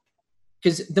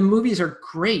 because the movies are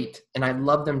great, and I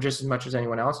love them just as much as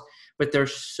anyone else, but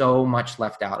there's so much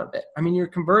left out of it. I mean, you're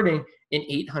converting an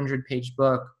 800-page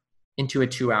book into a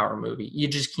 2-hour movie. You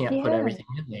just can't put everything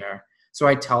in there. So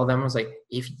I tell them, I was like,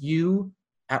 if you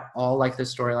at all like the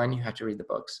storyline, you have to read the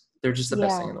books. They're just the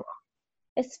best thing in the world.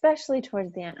 Especially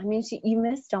towards the end. I mean, you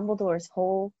missed Dumbledore's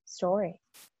whole story.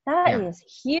 That is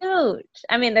huge.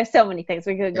 I mean, there's so many things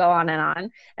we could go on,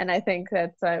 and I think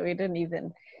that's why we're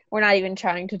not even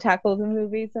trying to tackle the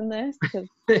movies in this, because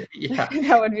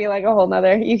that would be like a whole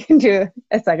nother, you can do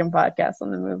a second podcast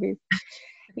on the movies.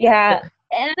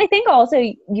 And I think also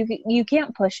you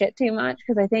can't push it too much,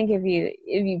 because I think if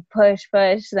you push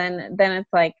then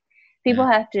it's like people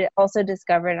have to also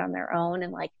discover it on their own,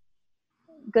 and like,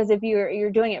 because if you're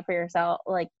doing it for yourself,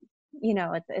 like, you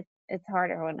know, it's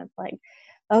harder when it's like,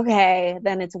 okay,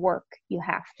 then it's work, you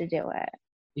have to do it.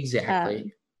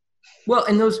 Exactly. Well,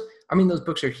 and those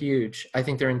books are huge. I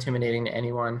think they're intimidating to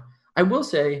anyone. I will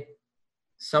say,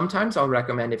 sometimes I'll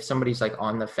recommend, if somebody's like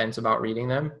on the fence about reading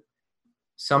them,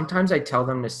 sometimes I tell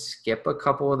them to skip a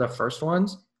couple of the first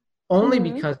ones, only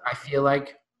because I feel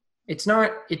like it's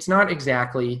not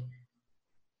exactly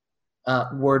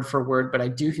word for word, but I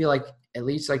do feel like at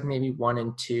least like maybe 1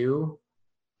 and 2,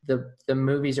 the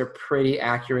movies are pretty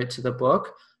accurate to the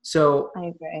book. So I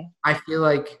agree. I feel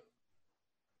like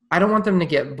I don't want them to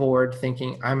get bored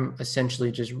thinking I'm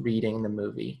essentially just reading the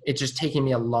movie. It's just taking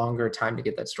me a longer time to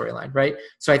get that storyline, right?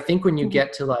 So I think when you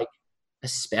get to, like,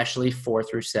 especially 4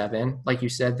 through 7, like you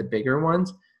said, the bigger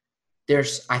ones,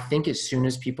 I think as soon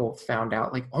as people found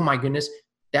out, like, oh my goodness,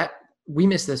 that we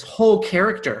missed this whole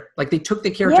character. Like, they took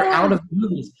the character out of the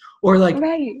movies, or like,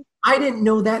 I didn't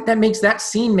know that makes that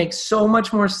scene make so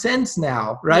much more sense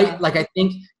now, right? Yeah. Like, I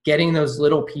think getting those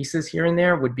little pieces here and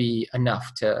there would be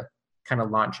enough to kind of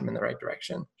launch them in the right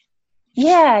direction.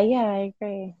 Yeah, I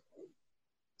agree.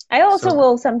 I also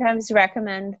will sometimes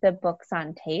recommend the books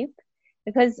on tape,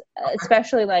 because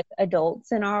especially like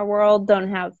adults in our world don't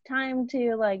have time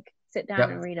to like sit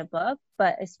down and read a book,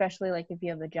 but especially like if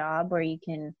you have a job where you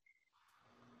can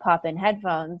pop in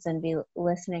headphones and be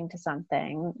listening to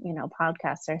something, you know,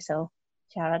 podcasts are so,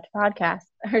 shout out to podcasts,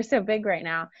 are so big right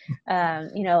now.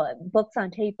 You know, books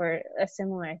on tape are a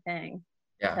similar thing.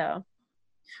 Yeah. So,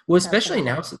 well, especially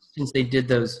now since they did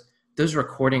those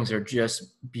recordings are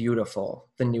just beautiful.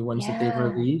 The new ones that they've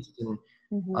released,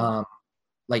 and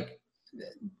like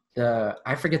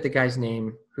I forget the guy's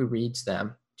name who reads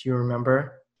them. Do you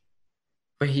remember?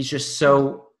 But he's just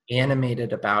so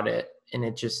animated about it, and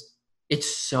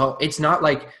it's not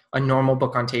like a normal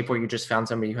book on tape where you just found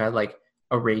somebody who had like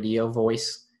a radio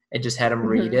voice and just had them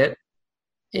read it.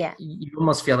 You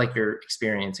almost feel like you're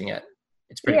experiencing it.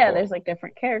 It's pretty cool. There's like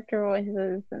different character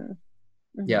voices and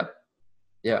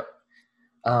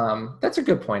that's a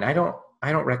good point. I don't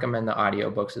recommend the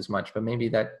audiobooks as much, but maybe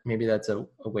that's a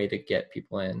way to get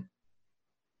people in.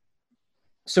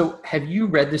 So have you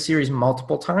read the series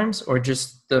multiple times or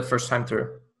just the first time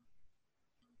through?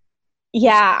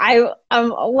 Yeah, I'm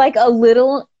like a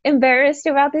little embarrassed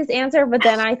about this answer, but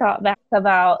then I thought back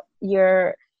about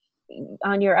your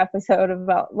episode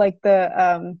about like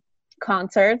the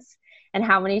concerts and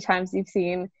how many times you've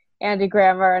seen Andy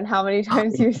Grammer and how many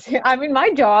times you've seen, I mean,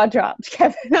 my jaw dropped,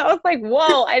 Kevin. I was like,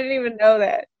 whoa, I didn't even know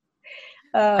that.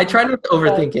 I try not to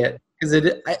overthink it,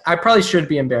 because I probably should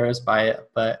be embarrassed by it,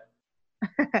 but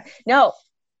no,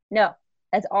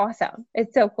 That's awesome.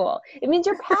 It's so cool. It means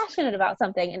you're passionate about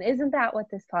something. And isn't that what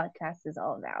this podcast is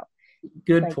all about?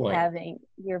 Good Like point. having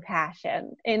your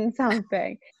passion in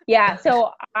something. Yeah.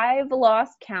 So I've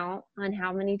lost count on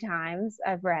how many times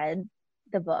I've read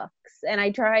the books. And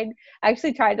I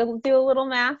actually tried to do a little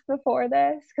math before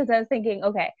this because I was thinking,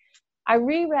 okay, I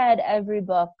reread every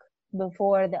book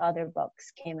before the other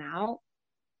books came out.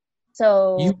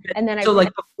 So, and then so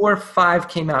like before 5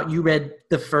 came out, you read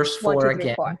the first 1, 4 2, 3,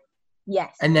 again. 4.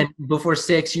 Yes. And then before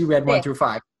 6, you read 1 through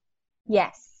 5.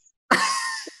 Yes.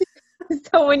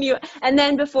 So and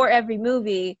then before every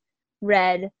movie,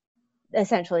 read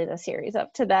essentially the series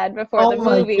up to that before the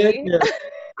movie.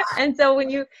 And so when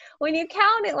you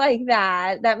count it like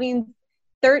that, that means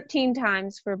 13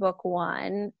 times for book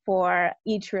 1 for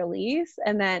each release.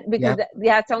 And then because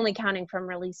that's only counting from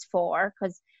release 4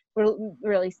 because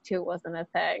release 2 wasn't a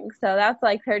thing. So that's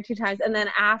like 13 times. And then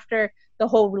after the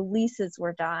whole releases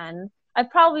were done, I've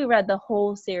probably read the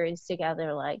whole series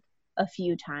together like a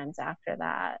few times after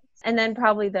that. And then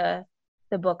probably the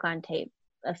book on tape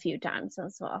a few times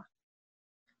as well.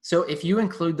 So if you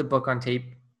include the book on tape,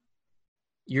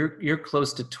 you're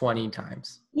close to 20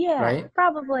 times. Yeah, right?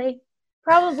 Probably.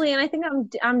 And I think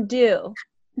I'm due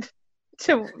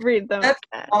to read them. That's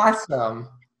awesome.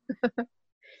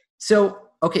 So,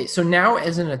 okay, so now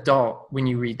as an adult, when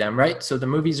you read them, right? So the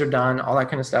movies are done, all that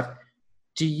kind of stuff.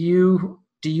 Do you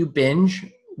binge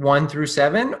 1 through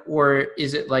 7, or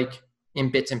is it like in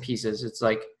bits and pieces? It's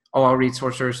like, oh, I'll read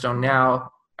Sorcerer's Stone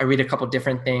now. I read a couple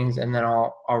different things, and then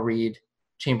I'll read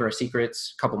Chamber of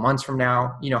Secrets a couple months from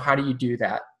now. How do you do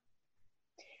that?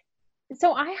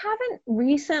 So I haven't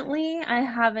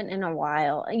in a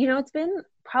while. It's been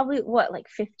probably like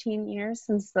 15 years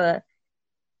since the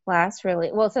last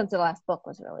since the last book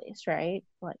was released, right?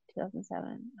 What,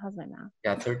 2007? How's my math?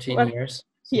 Yeah, 13 years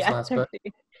since the last 13.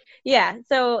 book. Yeah,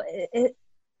 so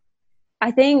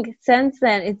I think since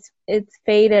then it's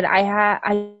faded.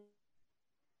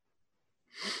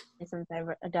 Since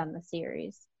I've done the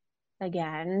series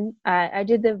again. I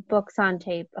did the books on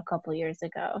tape a couple years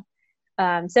ago.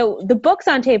 So the books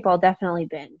on tape I'll definitely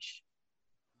binge.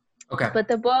 Okay. But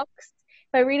the books,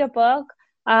 if I read a book,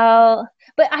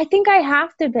 but I think I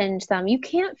have to binge them. You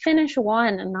can't finish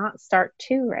 1 and not start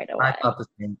 2 right away. I thought the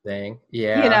same thing.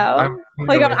 Yeah.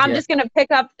 I'm just going to pick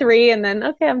up 3 and then,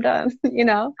 okay, I'm done,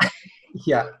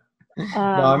 Yeah. No,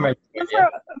 I'm right.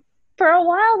 For a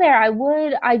while there,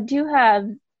 I do have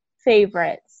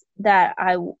favorites that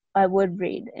I would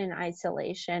read in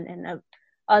isolation, and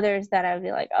others that I would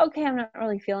be like, okay, I'm not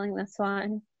really feeling this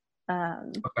one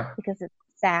because it's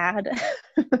sad.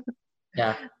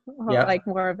 Yeah. Like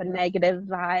more of a negative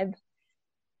vibe.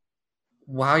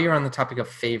 While you're on the topic of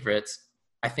favorites,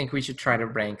 I think we should try to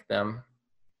rank them.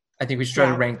 I think we should try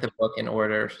to rank the book in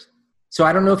order. So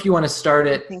I don't know if you want to start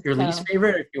at your least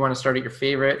favorite, or if you want to start at your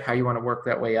favorite, how you want to work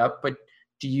that way up. But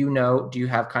do you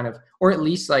have kind of, or at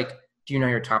least like, do you know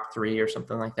your top 3 or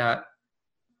something like that?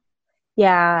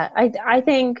 Yeah, I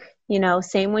think,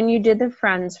 same when you did the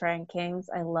Friends rankings.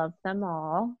 I love them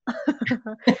all.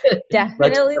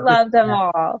 Definitely love them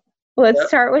all. Let's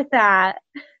start with that.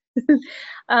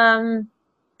 I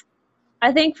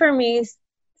think for me,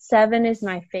 7 is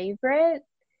my favorite.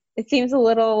 It seems a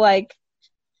little like,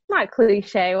 not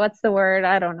cliche, what's the word?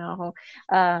 I don't know.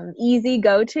 Easy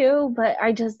go-to, but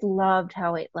I just loved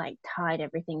how it like tied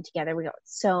everything together. We got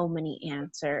so many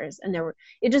answers, and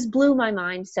it just blew my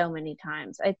mind so many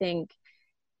times. I think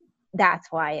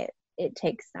that's why it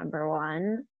takes number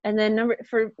 1. And then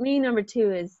number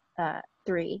 2 is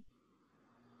 3.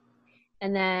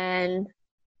 And then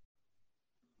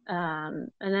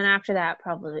after that,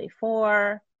 probably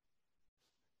 4,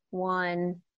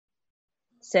 1,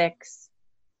 6,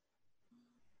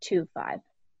 2, 5.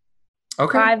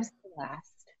 Okay. 5's the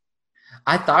last.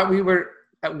 I thought we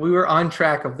were on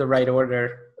track of the right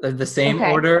order, the same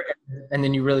order, and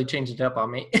then you really changed it up on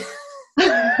me.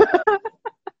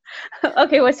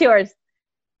 Okay, what's yours?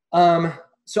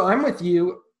 So I'm with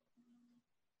you.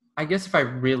 I guess if I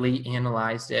really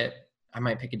analyzed it, I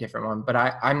might pick a different one, but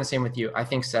I'm the same with you. I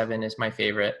think 7 is my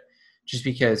favorite just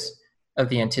because of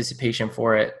the anticipation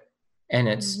for it. And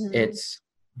it's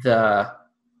the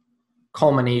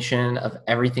culmination of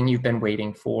everything you've been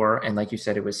waiting for. And like you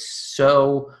said, it was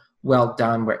so well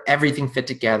done where everything fit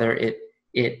together.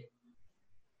 It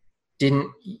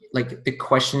didn't, like, the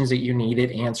questions that you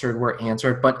needed answered were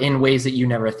answered, but in ways that you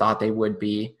never thought they would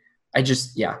be. That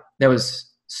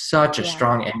was such a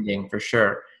strong ending for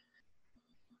sure.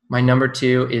 My number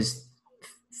 2 is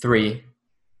 3.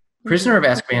 Prisoner of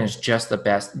Azkaban is just the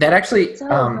best. That actually,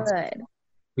 so good.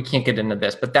 We can't get into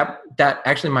this, but that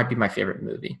actually might be my favorite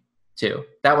movie too.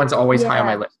 That one's always high on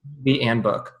my Yeah. list, movie and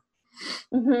book.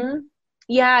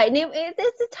 Yeah, and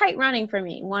it's a tight running for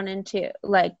me, 1 and 2,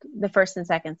 like the first and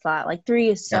second slot. Like 3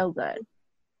 is Yeah. so good.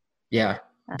 Yeah.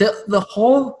 The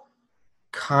whole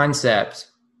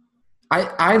concept,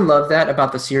 I love that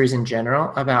about the series in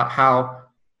general, about how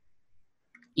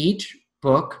each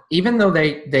book, even though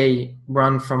they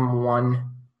run from 1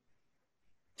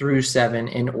 through 7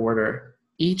 in order,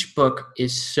 each book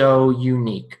is so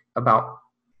unique about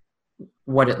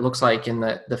what it looks like and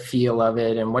the feel of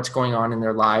it and what's going on in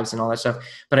their lives and all that stuff.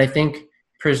 But I think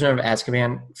Prisoner of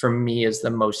Azkaban for me is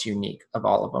the most unique of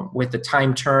all of them, with the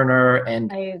time turner,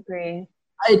 and I agree.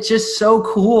 it's just so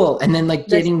cool. And then like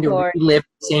The getting to story. relive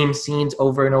the same scenes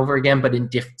over and over again, but in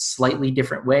slightly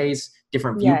different ways,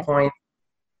 different Yes. viewpoints.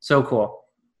 So cool.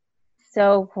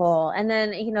 So cool. And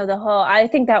then, the whole, I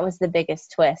think that was the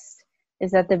biggest twist.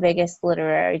 Is that the biggest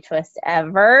literary twist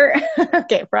ever?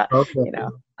 Okay, Okay.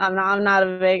 I'm not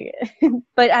a big,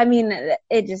 but I mean,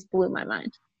 it just blew my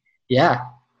mind. Yeah,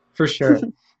 for sure.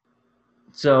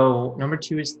 So number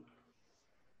 2 is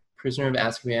Prisoner of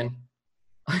Azkaban.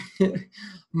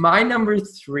 My number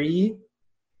 3.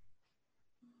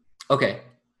 Okay,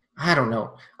 I don't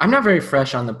know. I'm not very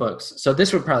fresh on the books, so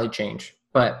this would probably change.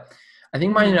 But I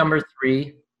think my number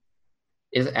 3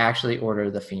 is actually Order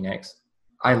of the Phoenix.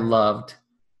 I loved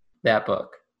that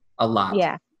book a lot.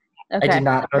 Yeah. Okay. I did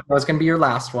not know that was going to be your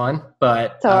last one,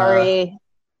 but Sorry.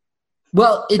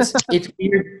 well, it's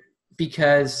weird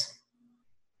because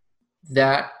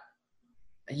that,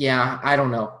 yeah, I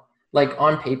don't know. Like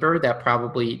on paper, that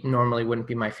probably normally wouldn't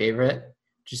be my favorite,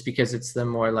 just because it's the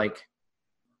more like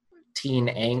teen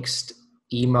angst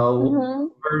emo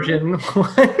version.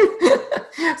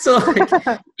 So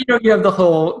like, you have the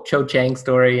whole Cho Chang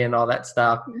story and all that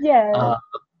stuff. Yeah.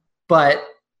 But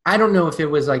I don't know if it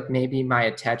was like maybe my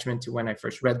attachment to when I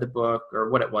first read the book or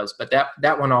what it was, but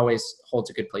that one always holds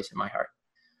a good place in my heart.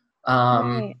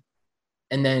 Right.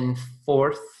 And then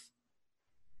 4th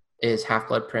is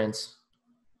Half-Blood Prince.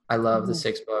 I love the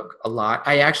 6th book a lot.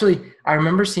 I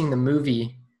remember seeing the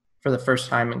movie for the first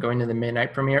time and going to the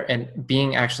midnight premiere and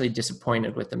being actually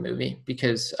disappointed with the movie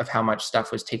because of how much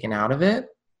stuff was taken out of it.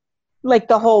 Like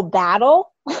the whole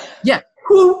battle? Yeah.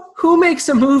 Who makes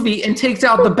a movie and takes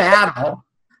out the battle?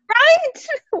 Right?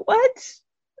 What?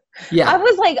 Yeah. I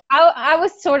was like, I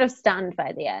was sort of stunned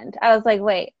by the end. I was like,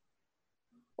 wait,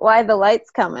 why are the lights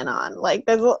coming on? Like,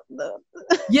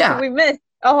 Yeah. We missed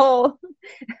a whole.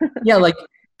 Yeah, like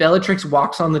Bellatrix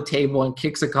walks on the table and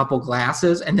kicks a couple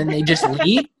glasses and then they just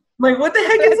leave. Like, what the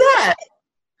heck is that?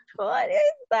 What is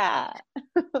that?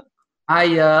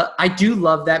 I do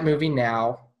love that movie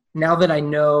now that I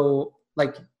know,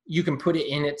 like, you can put it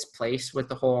in its place with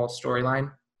the whole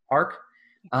storyline arc.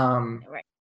 Right.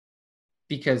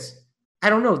 Because I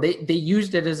don't know, they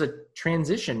used it as a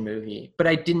transition movie, but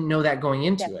I didn't know that going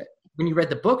into it. When you read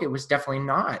the book, it was definitely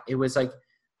not. It was like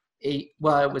it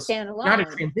was not a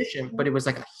transition, but it was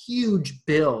like a huge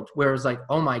build where it was like,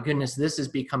 oh my goodness, this is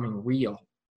becoming real.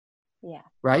 Yeah.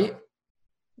 Right?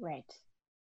 Right.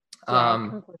 Yeah, I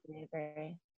completely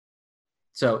agree.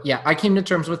 So yeah, I came to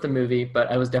terms with the movie, but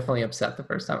I was definitely upset the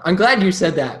first time. I'm glad you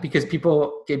said that because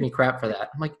people gave me crap for that.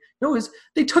 I'm like, no,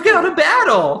 they took it out of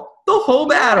battle, the whole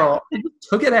battle, they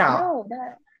took it out. No,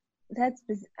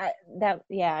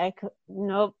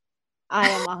 nope. I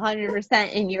am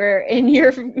 100%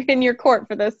 in your court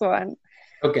for this one.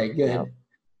 Okay, good.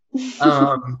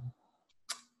 Nope.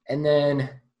 And then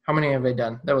how many have I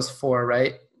done? That was 4,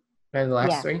 right? The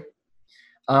last 3.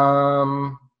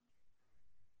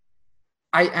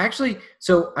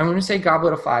 So I'm going to say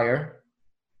Goblet of Fire,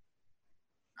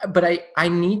 but I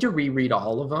need to reread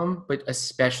all of them, but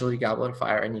especially Goblet of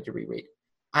Fire I need to reread.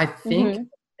 I think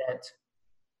that,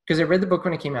 because I read the book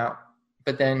when it came out,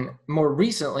 but then more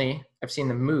recently I've seen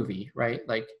the movie, right?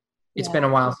 Like it's been a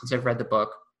while since I've read the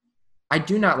book. I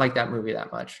do not like that movie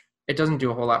that much. It doesn't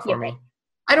do a whole lot for me.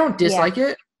 I don't dislike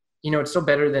it. It's still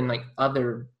better than like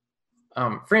other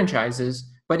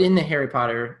franchises, but in the Harry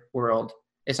Potter world,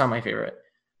 it's not my favorite.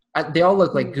 They all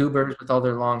look like goobers with all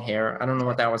their long hair. I don't know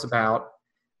what that was about.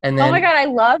 And then, oh my God, I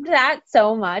loved that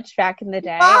so much back in the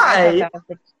day. Why? I thought that was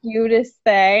the cutest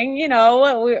thing. I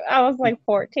was like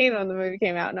 14 when the movie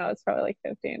came out. No, it's probably like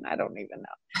 15. I don't even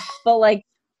know. But like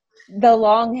the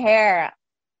long hair,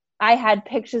 I had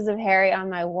pictures of Harry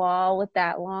on my wall with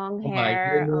that long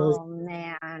hair. Oh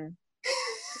man,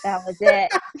 that was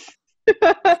it.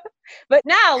 But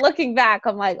now looking back,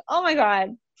 I'm like, oh my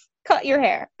God, cut your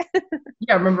hair.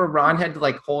 Yeah, I remember Ron had to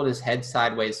like hold his head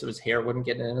sideways so his hair wouldn't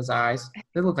get in his eyes.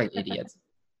 They look like idiots.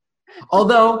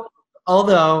 Although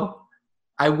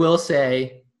I will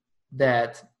say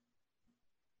that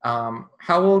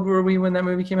How old were we when that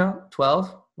movie came out?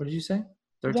 12? What did you say?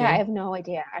 Yeah, I 13? have no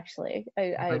idea, actually.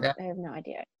 Like that. I have no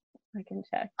idea. I can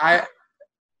check.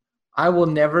 I will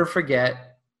never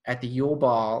forget at the Yule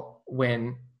Ball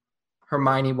when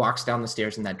Hermione walks down the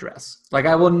stairs in that dress. Like,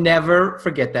 I will never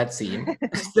forget that scene.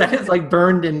 That is like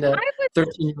burned into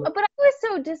 13 But I was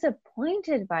so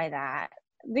disappointed by that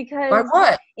By because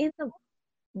what? in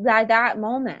that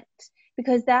moment,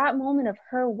 because that moment of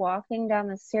her walking down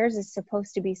the stairs is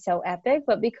supposed to be so epic,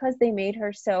 but because they made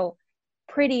her so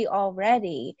pretty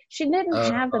already, she didn't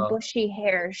have the Uh, bushy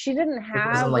hair. She didn't it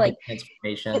wasn't have like a like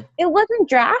transformation. it wasn't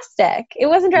drastic. It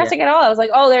wasn't Yeah. drastic at all. I was like,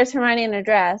 oh, there's Hermione in a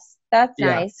dress. That's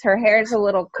Yeah. nice. Her hair's a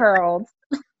little curled.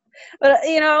 But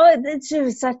it's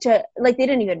just such a like they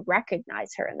didn't even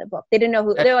recognize her in the book. They didn't know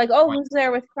who. That's They're like, a good oh, point. who's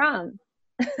there with Crumb?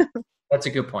 That's a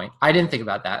good point. I didn't think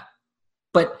about that.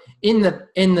 But in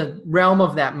the realm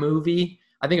of that movie,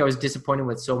 I think I was disappointed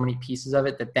with so many pieces of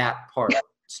it that part.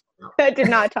 That did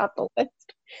not top the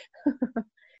list.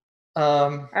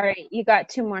 Um, All right, you got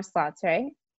 2 more slots,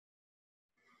 right?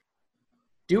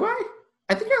 do I?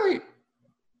 I think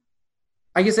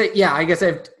I guess I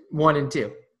have 1 and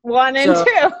 2. 1 and So-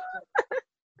 2.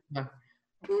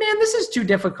 Man, this is too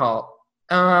difficult.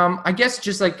 I guess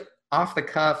just like off the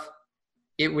cuff,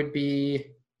 it would be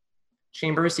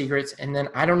Chamber of Secrets, and then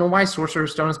I don't know why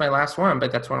Sorcerer's Stone is my last one,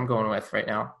 but that's what I'm going with right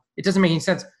now. It doesn't make any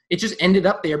sense. It just ended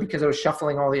up there because I was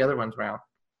shuffling all the other ones around.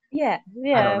 Yeah,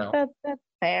 know. that's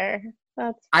fair.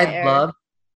 That's fair.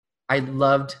 I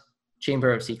loved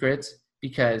Chamber of Secrets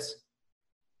because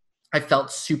I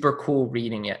felt super cool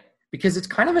reading it because it's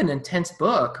kind of an intense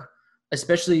book,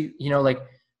 especially, like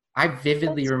I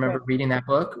vividly That's remember true. reading that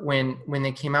book when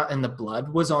they came out and the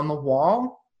blood was on the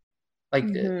wall. Like,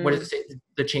 what does it say?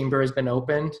 The chamber has been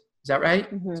opened. Is that right?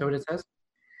 Is that what it says?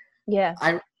 Yeah.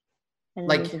 I And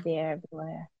like, into the air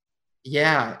everywhere.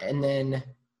 yeah. And then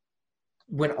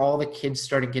when all the kids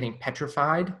started getting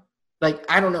petrified, like,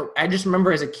 I don't know. I just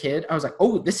remember as a kid, I was like,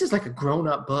 oh, this is like a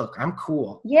grown-up book. I'm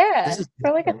cool. Yeah. This is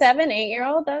For like a intense.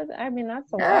 7-8-year-old, that's a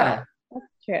Yeah. lot. That's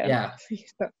true. Yeah.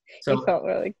 You felt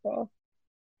really cool.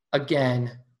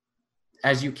 Again,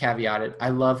 as you caveated, I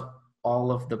love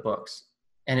all of the books,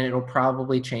 and it'll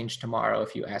probably change tomorrow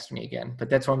if you ask me again, but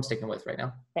that's what I'm sticking with right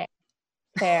now.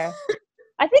 Fair.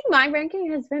 I think my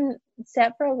ranking has been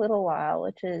set for a little while,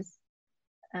 which is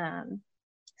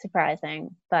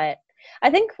surprising, but I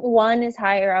think 1 is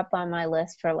higher up on my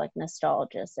list for like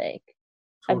nostalgia's sake.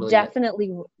 Totally. I've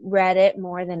definitely read it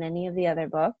more than any of the other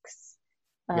books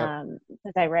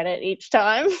because I read it each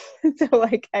time. So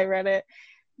like I read it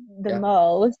the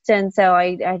most, and so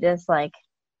I just like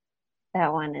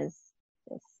that one is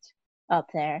just up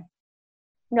there.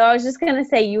 No, I was just gonna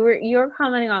say you were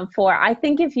commenting on 4. I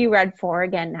think if you read 4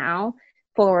 again now,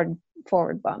 forward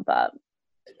bump up.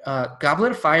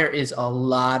 Goblet of Fire is a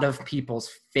lot of people's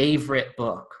favorite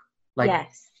book. Like,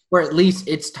 yes. Or at least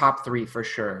it's top 3 for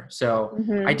sure. So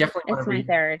I definitely want It's to my read.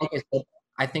 third. Like I said,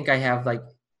 I think I have like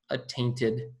a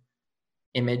tainted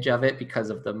image of it because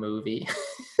of the movie.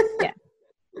 Yeah,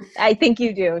 I think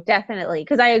you do, definitely,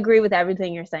 because I agree with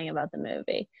everything you're saying about the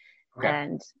movie. Okay.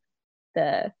 And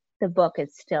the book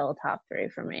is still top 3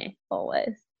 for me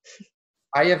always.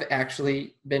 I have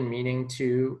actually been meaning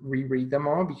to reread them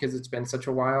all because it's been such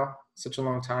a while, such a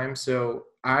long time. So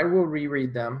I will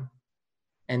reread them,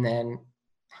 and then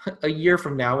a year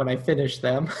from now when I finish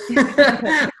them,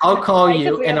 I'll call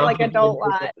you and I'll like adult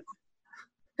lives.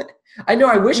 I know.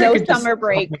 I wish I could summer just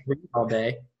break read all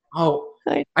day. Oh,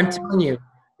 I'm telling you,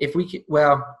 if we could,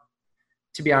 well,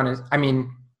 to be honest, I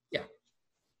mean, yeah,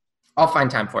 I'll find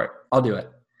time for it. I'll do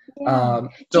it. Yeah.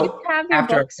 Do you have your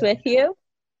books with you?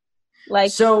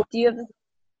 Like, so do you have?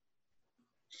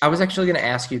 I was actually going to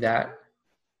ask you that.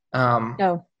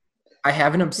 No. I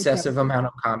have an obsessive amount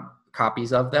of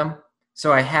copies of them.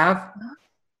 So I have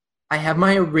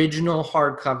my original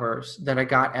hardcovers that I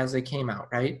got as they came out,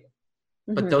 right?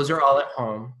 But those are all at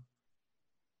home.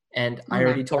 And I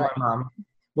already told my mom.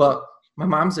 Well, my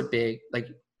mom's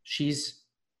she's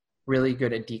really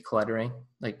good at decluttering.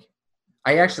 Like,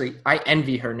 I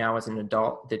envy her now as an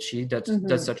adult that she does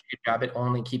such a good job at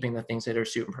only keeping the things that are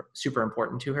super, super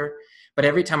important to her. But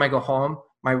every time I go home,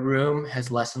 my room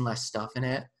has less and less stuff in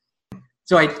it.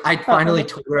 So I finally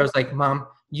told her, I was like, Mom,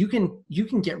 you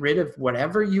can get rid of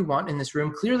whatever you want in this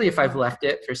room. Clearly, if I've left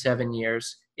it for 7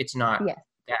 years, it's not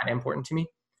that important to me.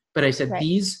 But I said,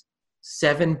 these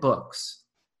 7 books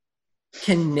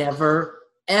can never,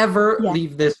 ever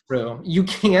leave this room. You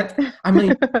can't. I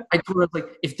mean, I told her,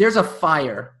 like, if there's a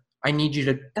fire, I need you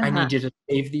to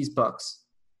save these books.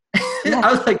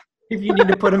 I was like, if you need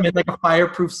to put them in like a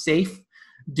fireproof safe,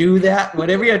 Do that.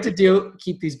 Whatever you have to do,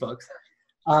 keep these books.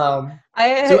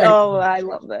 I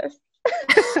love this.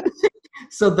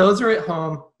 So those are at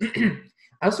home.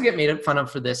 I also get made fun of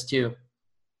for this too.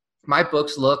 My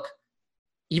books look,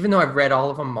 even though I've read all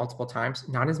of them multiple times,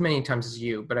 not as many times as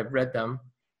you, but I've read them,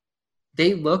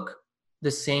 they look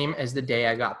the same as the day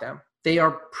I got them. They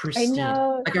are pristine. I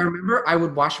know. Like I remember I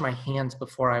would wash my hands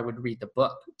before I would read the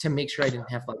book to make sure I didn't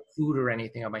have like food or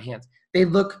anything on my hands. They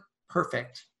look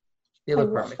perfect. They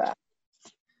look perfect. That.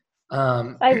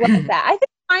 I love that. I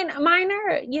think mine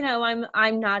are,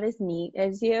 I'm not as neat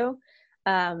as you.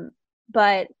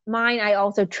 But mine, I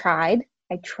also tried.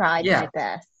 I tried my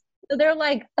best. So they're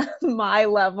like my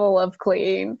level of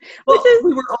clean. Well,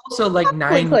 we were also like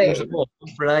 9 years old,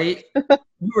 right?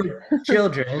 We were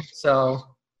children, so.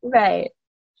 Right.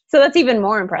 So that's even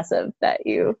more impressive that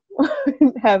you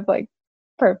have like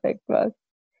perfect books.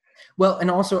 Well,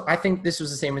 and also I think this was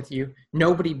the same with you.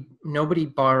 Nobody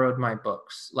borrowed my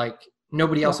books. Like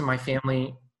nobody else in my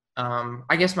family.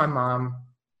 I guess my mom,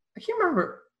 I can't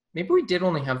remember. Maybe we did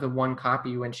only have the one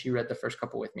copy when she read the first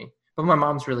couple with me. But my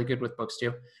mom's really good with books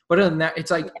too. But other than that,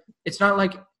 it's not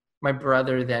like my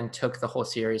brother then took the whole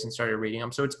series and started reading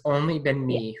them. So it's only been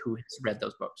me who has read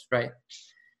those books, right?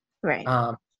 Right.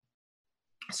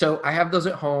 So I have those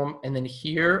at home, and then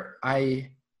here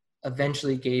I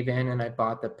eventually gave in and I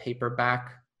bought the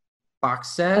paperback box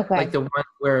set, like the one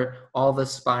where all the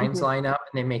spines line up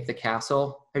and they make the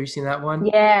castle. Have you seen that one?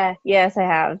 Yeah. Yes, I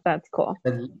have. That's cool.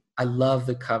 I love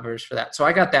the covers for that. So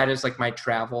I got that as like my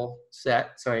travel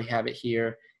set. So I have it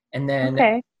here. And then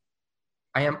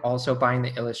I am also buying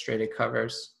the illustrated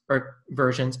covers or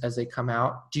versions as they come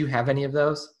out. Do you have any of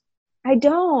those? I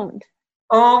don't.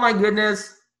 Oh my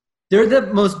goodness. They're the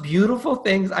most beautiful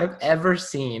things I've ever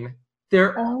seen.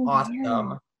 They're awesome.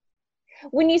 Man.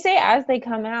 When you say as they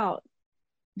come out,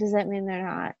 does that mean they're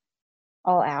not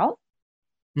all out?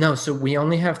 No, so we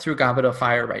only have through Goblet of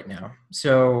Fire right now.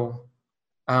 So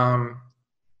 1,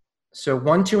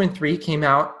 2, and 3 came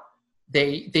out.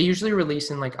 They usually release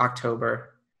in like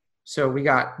October. So we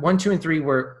got 1, 2, and 3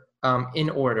 were in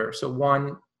order. So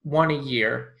one a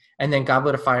year, and then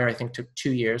Goblet of Fire I think took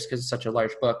 2 years because it's such a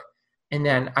large book. And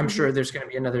then I'm sure there's going to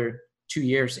be another 2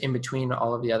 years in between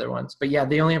all of the other ones. But yeah,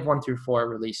 they only have 1 through 4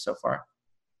 released so far.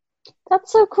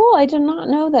 That's so cool. I did not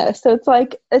know this. So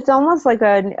it's almost like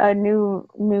a new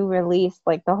release,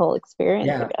 like the whole experience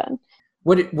again.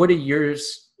 What do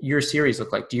your series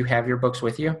look like? Do you have your books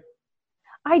with you?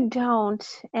 I don't,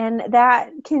 and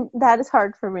that is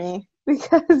hard for me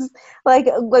because like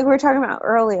we were talking about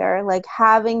earlier, like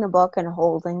having the book and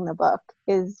holding the book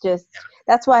is just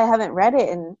that's why I haven't read it.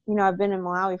 And I've been in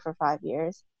Malawi for 5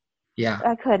 years. Yeah,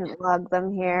 I couldn't lug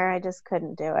them here. I just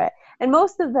couldn't do it. And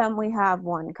most of them we have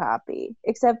one copy,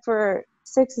 except for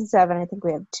 6 and 7. I think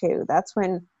we have 2. That's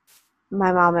when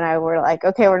my mom and I were like,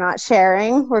 okay, we're not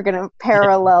sharing. We're going to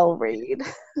parallel read.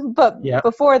 But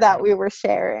before that, we were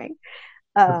sharing.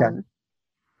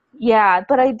 Yeah,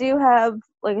 but I do have,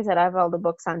 like I said, I have all the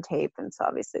books on tape. And so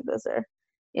obviously those are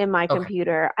in my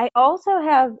computer. I also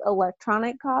have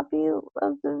electronic copy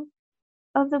of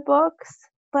the books,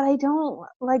 but I don't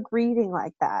like reading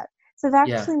like that. So I've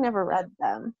actually never read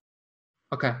them.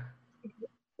 Okay.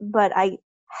 But I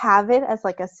have it as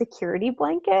like a security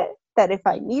blanket that if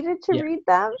I needed to read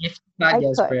them, if not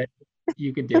desperate,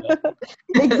 you could do it.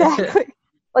 Exactly.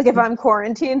 Like if I'm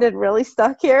quarantined and really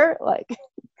stuck here, like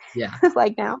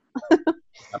like now.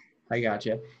 I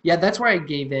gotcha. Yeah, that's why I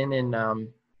gave in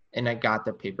and I got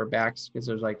the paperbacks because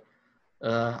I was like,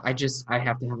 I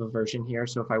have to have a version here.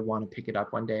 So if I want to pick it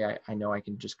up one day, I know I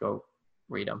can just go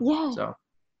read them. Yeah. So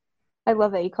I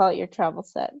love that you call it your travel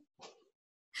set.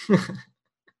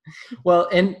 Well,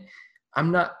 and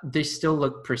they still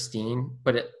look pristine,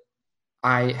 but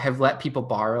I have let people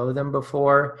borrow them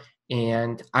before,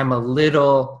 and I'm a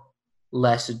little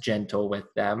less gentle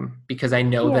with them because I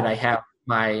know that I have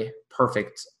my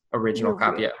perfect original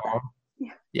copy at home.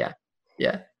 Yeah.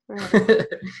 Right.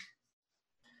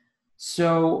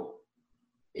 So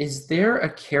is there a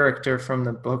character from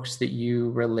the books that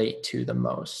you relate to the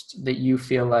most, that you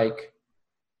feel like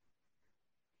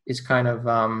is kind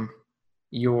of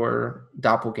your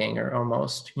doppelganger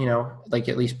almost, like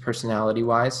at least personality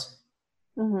wise?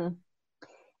 Mm-hmm.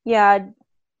 Yeah,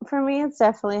 for me, it's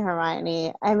definitely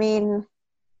Hermione. I mean,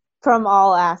 from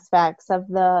all aspects of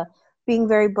the being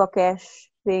very bookish,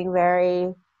 being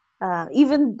very,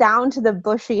 even down to the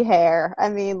bushy hair. I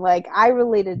mean, like I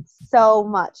related so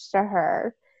much to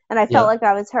her and I felt like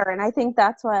I was her. And I think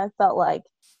that's why I felt like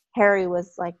Harry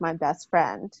was like my best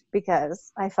friend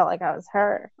because I felt like I was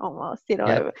her almost,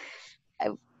 I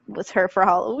was her for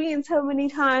Halloween so many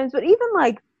times, but even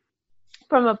like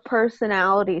from a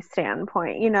personality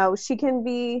standpoint. You know, she can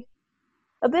be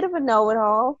a bit of a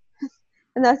know-it-all,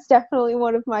 and that's definitely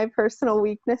one of my personal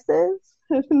weaknesses.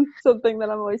 Something that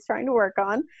I'm always trying to work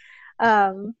on.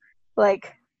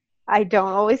 Like, I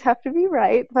don't always have to be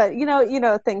right, but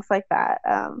things like that.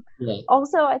 Yeah.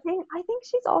 Also, I think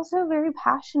she's also very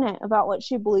passionate about what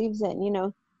she believes in. You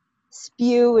know,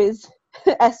 spew is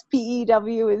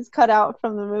SPEW is cut out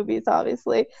from the movies,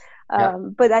 obviously. Yeah.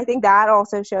 But I think that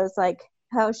also shows like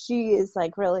how she is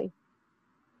like really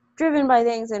driven by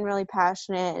things and really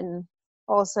passionate, and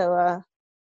also a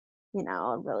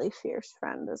really fierce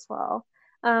friend as well.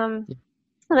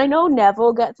 And I know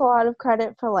Neville gets a lot of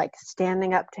credit for like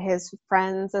standing up to his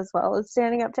friends as well as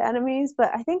standing up to enemies, but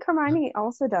I think Hermione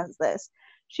also does this.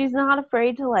 She's not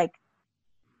afraid to like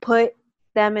put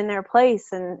them in their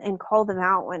place and call them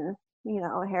out when,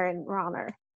 Harry and Ron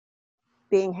are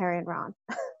being Harry and Ron.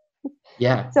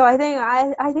 Yeah. So I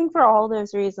think for all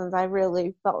those reasons, I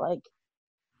really felt like,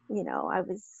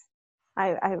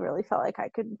 I really felt like I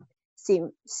could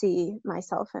see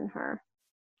myself in her.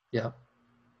 Yeah.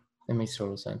 That makes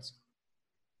total sense.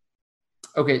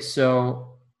 Okay,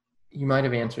 so you might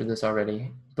have answered this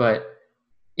already, but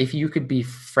if you could be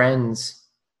friends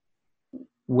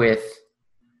with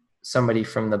somebody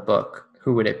from the book,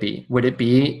 who would it be? Would it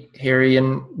be Harry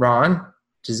and Ron?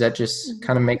 Does that just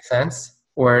kind of make sense?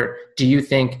 Or do you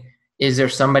think, is there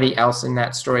somebody else in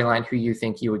that storyline who you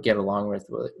think you would get along with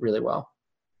really well?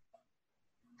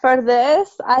 For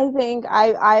this, I think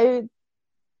I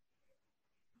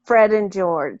Fred and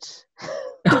George.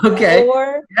 Okay.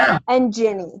 Yeah. And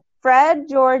Ginny. Fred,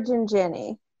 George, and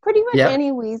Ginny. Pretty much Yep.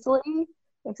 any Weasley,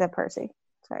 except Percy.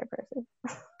 Sorry, Percy.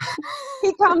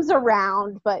 He comes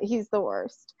around, but he's the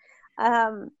worst.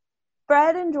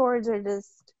 Fred and George are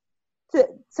just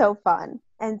so fun.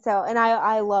 And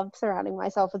I love surrounding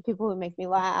myself with people who make me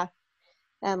laugh.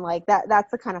 And like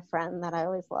that's the kind of friend that I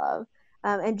always love.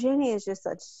 And Ginny is just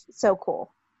so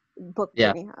cool. Book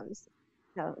Yeah. Ginny, obviously.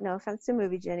 No offense to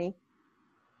movie Ginny.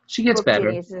 She gets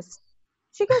better.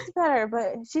 She gets better,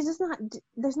 but she's just not.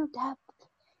 There's no depth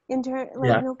into her.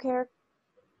 Like no character.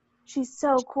 She's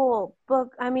so cool.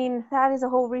 Book. I mean, that is a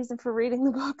whole reason for reading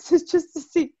the books. Is just to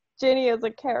see Ginny as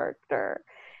a character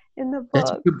in the book.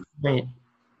 That's a good point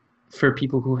for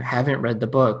people who haven't read the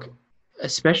book,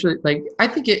 especially like I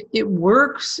think it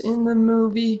works in the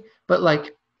movie, but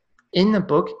like in the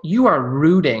book, you are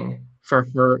rooting for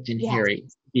her and Harry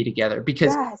to be together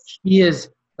because she is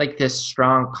like this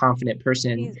strong, confident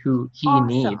person who he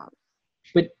needs.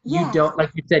 But you don't,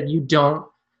 like you said, you don't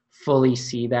fully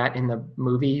see that in the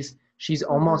movies. She's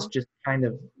almost just kind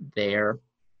of there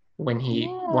when he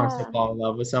wants to fall in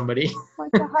love with somebody.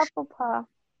 Like a Hufflepuff.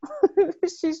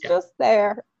 She's just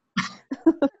there.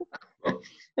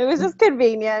 It was just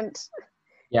convenient.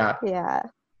 Yeah. Yeah.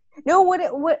 No,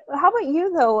 how about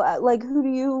you though? Like, who do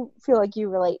you feel like you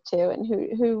relate to, and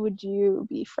who would you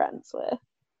be friends with?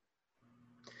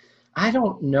 I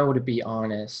don't know, to be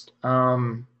honest.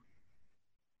 I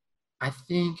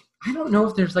don't know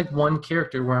if there's like one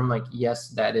character where I'm like, yes,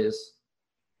 that is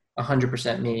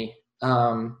 100% me.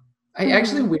 I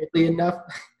actually, weirdly enough,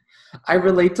 I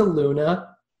relate to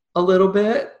Luna a little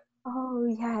bit. Oh,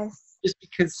 yes. Just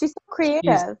because she's so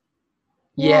creative.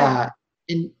 Yeah.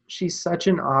 And she's such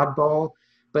an oddball,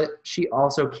 but she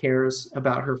also cares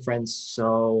about her friends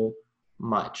so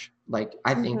much. Like,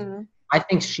 I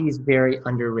think she's very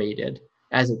underrated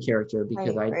as a character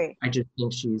because I just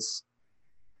think she's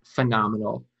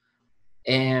phenomenal.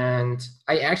 And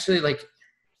I actually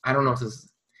I don't know if this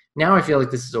now I feel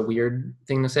like this is a weird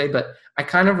thing to say, but I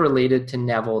kind of related to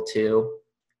Neville too,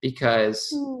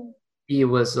 because he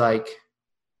was like,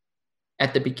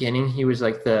 at the beginning, he was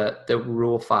like the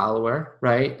rule follower,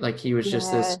 right? Like he was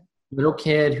just this little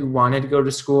kid who wanted to go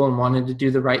to school and wanted to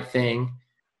do the right thing.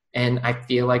 And I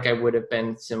feel like I would have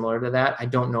been similar to that. I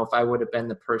don't know if I would have been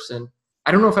the person.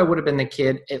 I don't know if I would have been the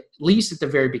kid, at least at the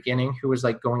very beginning, who was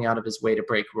like going out of his way to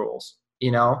break rules,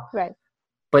 Right.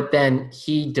 But then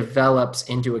he develops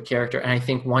into a character. And I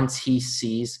think once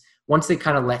they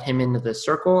kind of let him into the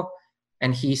circle,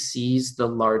 and he sees the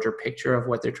larger picture of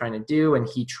what they're trying to do, and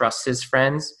he trusts his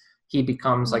friends, he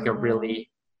becomes like a really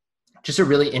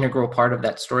integral part of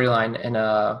that storyline, and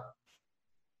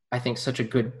I think such a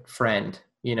good friend,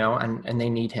 and they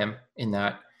need him in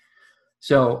that.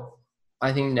 So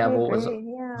I think Neville was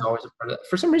always a part of that.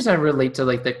 For some reason, I relate to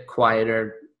like the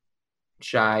quieter,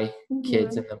 shy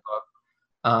kids in the book.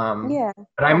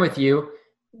 But I'm with you.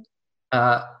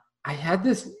 I had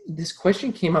this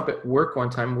question came up at work one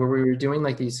time where we were doing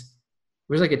like these,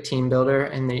 it was like a team builder,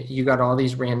 and you got all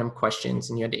these random questions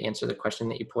and you had to answer the question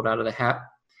that you pulled out of the hat.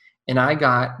 and I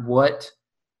got what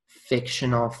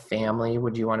fictional family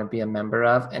would you want to be a member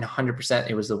of? And 100%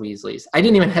 it was the Weasleys. I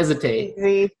didn't even hesitate.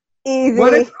 Easy.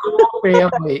 What a cool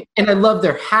family. And I love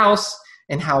their house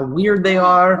and how weird they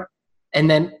are. And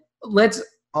then let's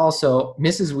also,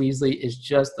 Mrs. Weasley is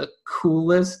just the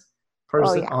coolest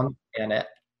person on the planet.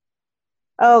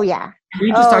 Oh, yeah.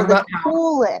 We just talked about how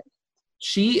coolest.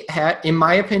 She had, in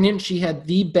my opinion, she had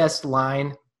the best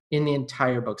line in the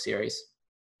entire book series.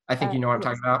 I think you know what I'm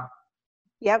talking about.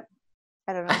 Yep.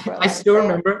 I don't know. I still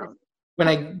remember when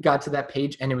I got to that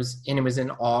page and it was in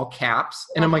all caps.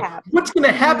 And I'm like, what's going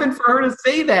to happen for her to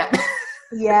say that?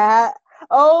 Yeah.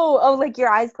 Oh, like your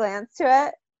eyes glanced to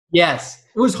it? Yes.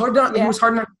 It was hard not,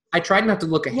 I tried not to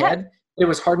look ahead. But it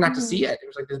was hard not to see it. It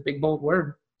was like this big, bold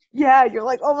word. Yeah. You're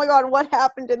like, oh my God, what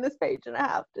happened in this page? And I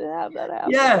have to have that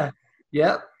happen. Yeah.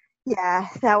 Yep. Yeah.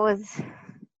 That was,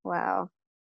 wow.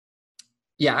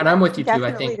 Yeah. And I'm with you too.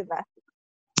 I think. The best.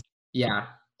 Yeah.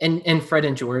 And Fred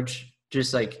and George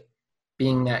just like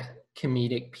being that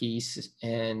comedic piece.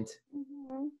 And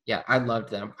yeah, I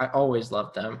loved them. I always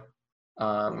loved them.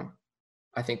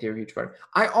 I think they were a huge part.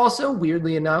 I also,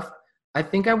 weirdly enough, I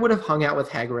think I would have hung out with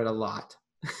Hagrid a lot.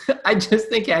 I just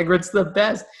think Hagrid's the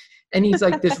best. And he's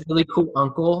like this really cool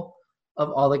uncle of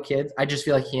all the kids. I just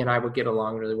feel like he and I would get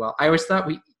along really well. I always thought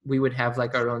we would have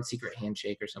like our own secret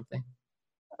handshake or something.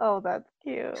 Oh, that's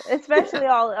cute. Especially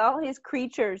all his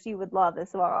creatures you would love as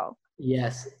well.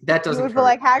 Yes. That doesn't You would be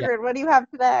like, Hagrid, what do you have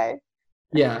today?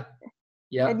 Yeah.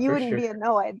 Yeah. And you wouldn't be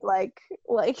annoyed like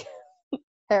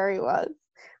Harry was.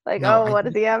 Like, no, what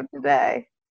does he have today?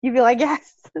 You'd be like,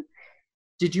 yes.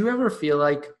 Did you ever feel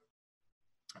like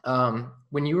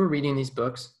when you were reading these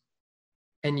books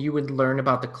and you would learn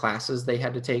about the classes they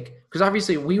had to take? Because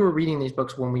obviously we were reading these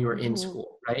books when we were in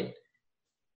school, right?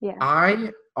 Yeah.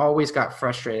 I always got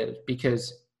frustrated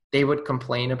because they would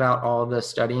complain about all the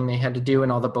studying they had to do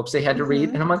and all the books they had to read.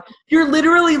 And I'm like, you're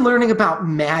literally learning about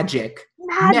magic.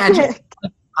 Magic.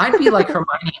 I'd be like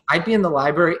Hermione. I'd be in the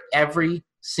library every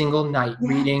single night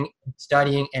reading,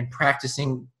 studying, and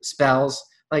practicing spells.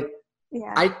 Like,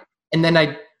 then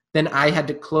I had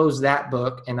to close that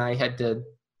book and I had to,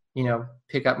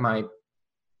 pick up my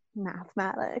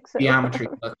mathematics geometry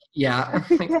book. Yeah.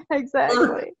 Like, yeah,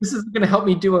 exactly. This is going to help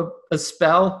me do a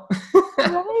spell.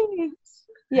 Right.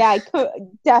 Yeah, I could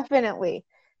definitely.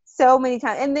 So many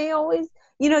times. And they always,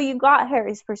 you got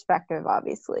Harry's perspective,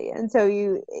 obviously. And so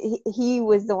he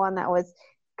was the one that was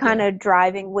kind of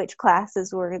driving which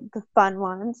classes were the fun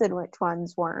ones and which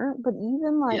ones weren't. But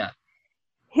even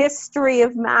history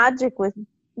of magic with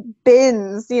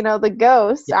Binns, the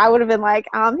ghost, I would have been like,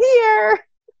 I'm here.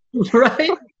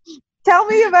 Right. Tell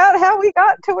me about how we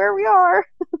got to where we are.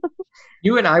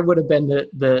 You and I would have been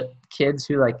the kids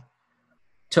who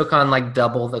took on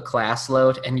double the class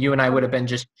load, and you and I would have been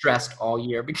just stressed all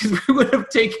year because we would have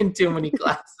taken too many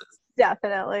classes.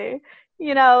 Definitely.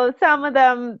 Some of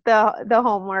them, the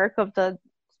homework of the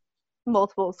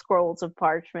multiple scrolls of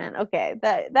parchment. Okay,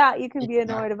 that you can be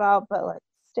annoyed about, but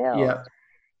still. Yeah.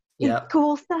 It's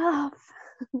cool stuff.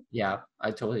 Yeah, I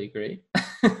totally agree.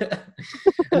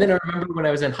 And then I remember when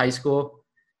I was in high school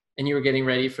and you were getting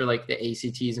ready for the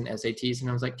ACTs and SATs, and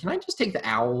I was like, can I just take the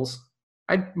owls?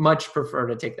 I'd much prefer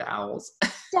to take the owls.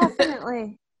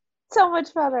 Definitely. So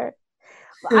much better.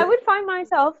 I would find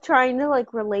myself trying to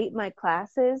relate my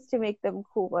classes to make them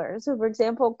cooler. So for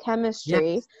example,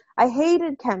 chemistry. Yes. I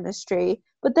hated chemistry,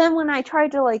 but then when I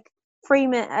tried to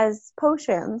frame it as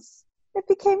potions, it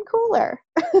became cooler.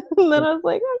 And then I was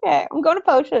like, okay, I'm going to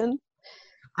potions.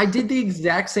 I did the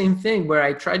exact same thing where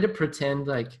I tried to pretend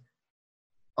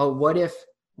what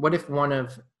if one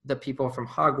of the people from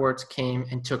Hogwarts came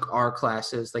and took our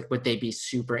classes, would they be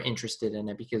super interested in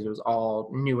it because it was all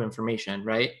new information,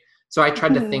 right? So I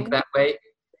tried to think that way.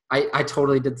 I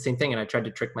totally did the same thing, and I tried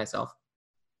to trick myself.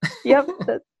 Yep.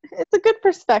 It's a good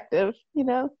perspective,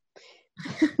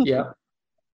 Yeah.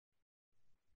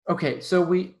 Okay, so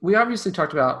we obviously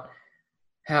talked about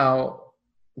how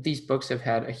these books have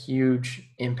had a huge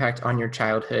impact on your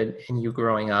childhood and you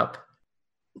growing up.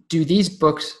 Do these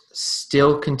books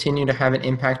still continue to have an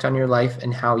impact on your life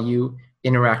and how you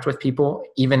interact with people,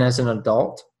 even as an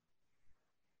adult?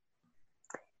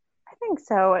 I think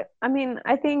so. I mean,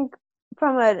 I think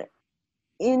from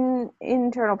an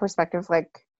internal perspective,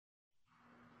 like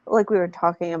we were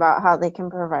talking about how they can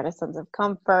provide a sense of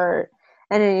comfort,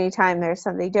 and anytime there's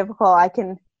something difficult, I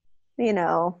can,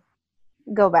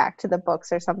 go back to the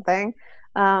books or something.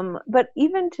 But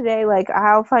even today,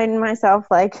 I'll find myself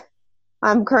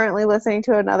I'm currently listening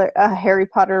to a Harry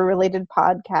Potter related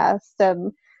podcast,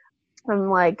 and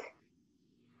I'm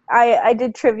I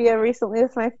did trivia recently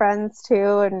with my friends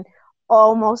too, and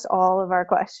almost all of our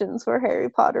questions were Harry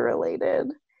Potter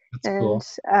related. That's And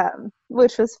cool.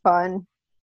 which was fun.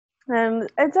 And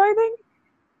so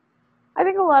I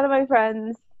think a lot of my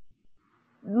friends,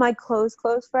 my close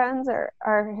friends are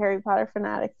Harry Potter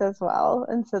fanatics as well.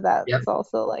 And so Yep. that's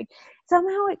also like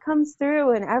somehow it comes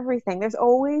through in everything. There's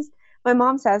always, my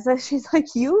mom says that, she's like,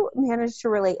 you manage to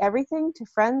relate everything to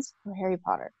friends or Harry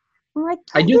Potter. I'm like,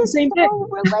 I do the it's same thing. so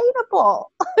relatable.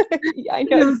 Yeah, I I do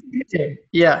know. the same thing.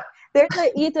 Yeah. There's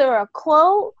either a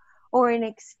quote or an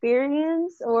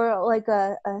experience or like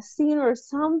a scene or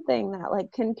something that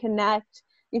like can connect.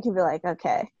 You can be like,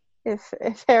 okay, if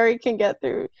Harry can get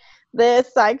through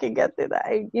this, I can get through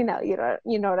that. You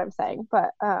know what I'm saying.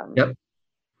 But Yep.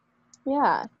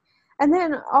 yeah. And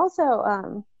then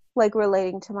also like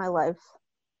relating to my life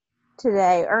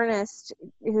today, Ernest,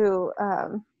 who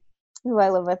I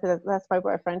live with, that's my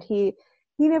boyfriend. He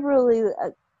never really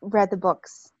read the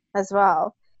books as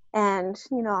well. And,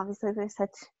 obviously they're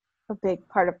such a big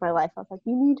part of my life. I was like,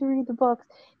 you need to read the books.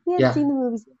 He had Yeah. seen the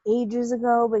movies ages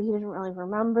ago, but he didn't really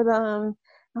remember them.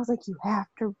 I was like, you have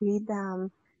to read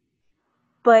them.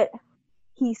 But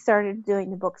he started doing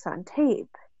the books on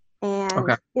tape. And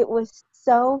Okay. it was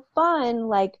so fun,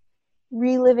 like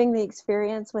reliving the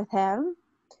experience with him.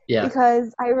 Yeah.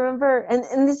 Because I remember,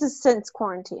 and this is since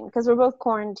quarantine, because we're both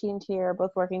quarantined here,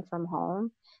 both working from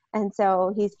home. And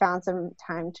so he's found some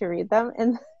time to read them.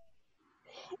 And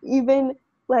even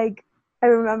like, I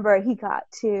remember he got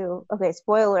to, okay,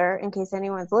 spoiler in case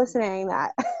anyone's listening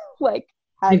that like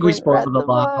I think we hasn't spoiled read a the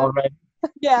lot book. already.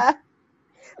 Yeah.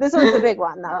 This was the big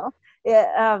one though.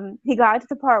 He got to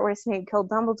the part where Snape killed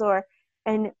Dumbledore,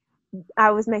 and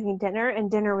I was making dinner and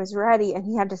dinner was ready, and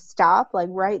he had to stop like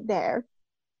right there.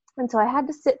 And so I had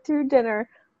to sit through dinner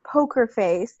poker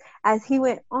face as he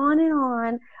went on and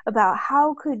on about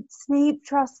how could Snape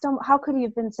trust him, how could he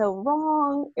have been so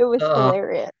wrong. It was Uh,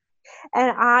 hilarious.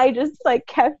 And I just like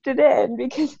kept it in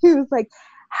because he was like,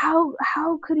 how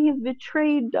could he have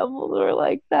betrayed Dumbledore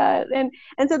like that? And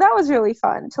so that was really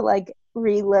fun to like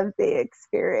relive the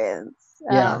experience.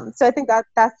 yeah. So I think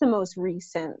that's the most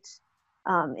recent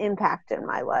impact in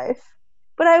my life.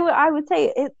 But I would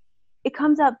say it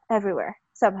comes up everywhere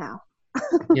somehow.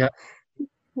 Yeah.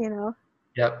 You know.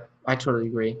 Yep. I totally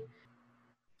agree.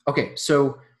 Okay.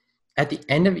 So at the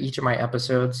end of each of my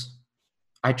episodes,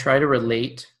 I try to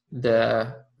relate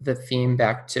the theme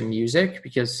back to music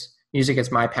because music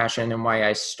is my passion and why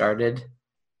I started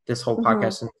this whole Mm-hmm.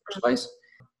 podcast in the first place.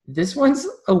 This one's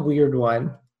a weird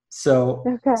one. So,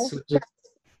 Okay. so just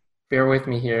bear with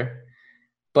me here.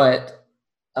 But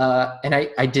and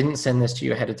I didn't send this to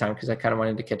you ahead of time because I kind of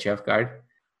wanted to catch you off guard.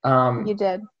 You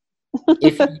did.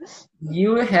 If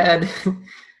you had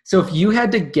so if you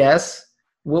had to guess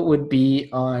what would be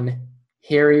on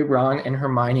Harry, Ron, and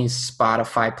Hermione's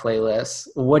Spotify playlist,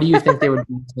 what do you think they would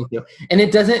be listening to? And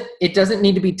it doesn't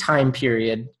need to be time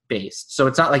period based. So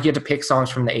it's not like you have to pick songs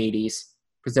from the 80s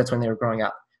because that's when they were growing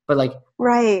up. But like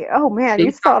Right. Oh man, you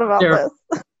based off thought of about their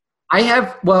this.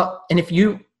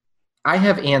 I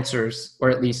have answers or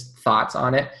at least thoughts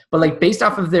on it, but like based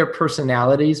off of their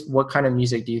personalities, what kind of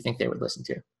music do you think they would listen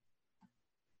to?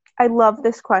 I love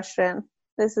this question.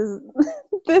 This is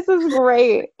this is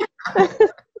great.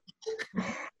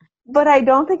 But I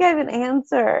don't think I have an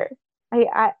answer.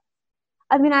 I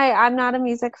mean I'm not a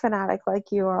music fanatic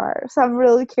like you are. So I'm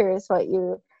really curious what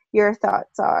your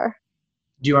thoughts are.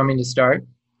 Do you want me to start?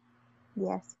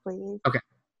 Yes, please. Okay.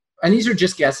 And these are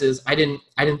just guesses. I didn't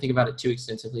think about it too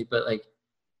extensively, but like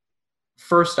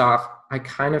first off, I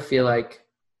kind of feel like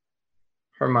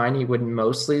Hermione would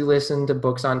mostly listen to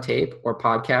books on tape or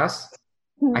podcasts.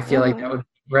 I feel like that would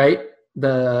be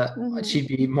right. She'd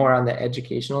be more on the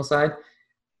educational side.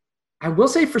 I will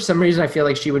say for some reason I feel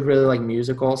like she would really like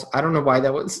musicals. I don't know why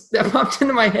that popped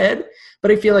into my head, but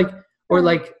I feel like or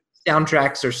like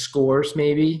soundtracks or scores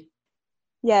maybe.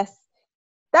 Yes.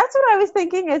 That's what I was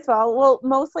thinking as well. Well,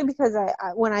 mostly because I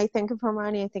when I think of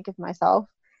Hermione, I think of myself,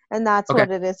 and that's Okay.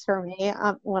 what it is for me.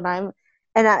 When I'm,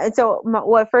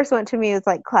 what first went to me is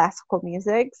like classical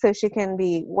music, so she can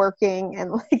be working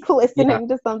and like Yeah. listening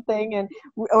to something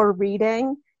or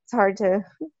reading. It's hard to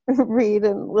read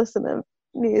and listen to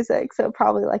music, so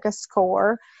probably like a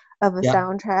score of a Yeah.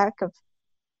 soundtrack of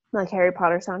like Harry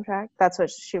Potter soundtrack. That's what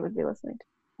she would be listening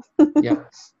to. Yeah.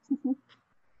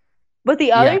 But the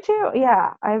Yeah. other two,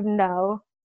 yeah, I have no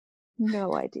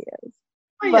ideas.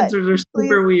 My But answers are please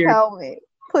super weird. tell me.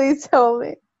 Please tell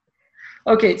me.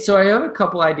 Okay, so I have a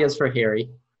couple ideas for Harry.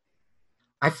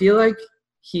 I feel like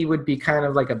he would be kind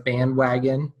of like a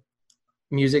bandwagon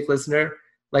music listener.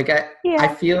 Like I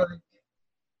Yeah. feel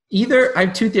like I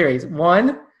have two theories.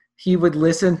 One, he would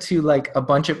listen to like a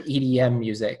bunch of EDM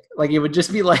music. Like it would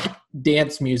just be like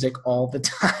dance music all the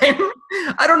time.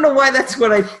 I don't know why that's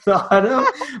what I thought of,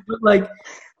 but like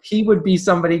he would be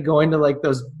somebody going to like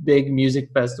those big music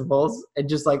festivals and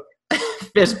just like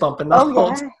fist bumping the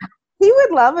whole time. He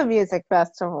would love a music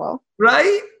festival.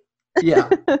 Right? Yeah.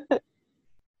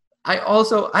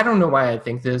 I don't know why I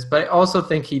think this, but I also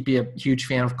think he'd be a huge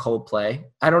fan of Coldplay.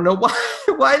 I don't know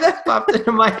why that popped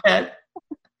into my head.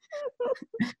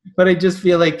 But I just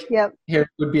feel like Harry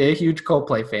would be a huge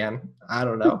Coldplay fan. I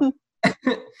don't know.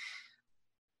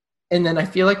 And then I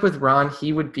feel like with Ron,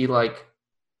 he'd be like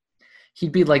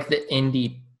the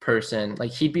indie person.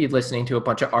 Like he'd be listening to a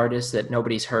bunch of artists that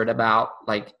nobody's heard about.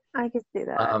 Like I could see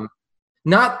that.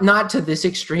 Not to this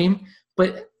extreme,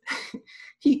 but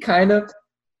he kind of,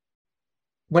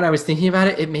 when I was thinking about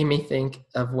it, it made me think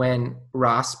of when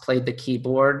Ross played the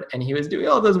keyboard and he was doing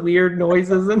all those weird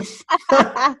noises and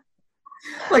stuff.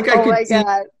 Like I could see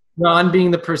Ron being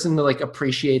the person to like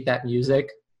appreciate that music.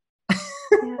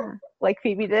 Yeah, like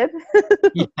Phoebe did.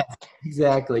 Yeah,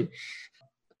 exactly.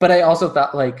 But I also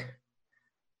thought like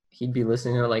he'd be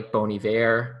listening to like Bon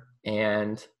Iver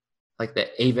and like the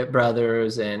Avett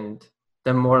Brothers and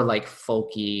the more like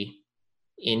folky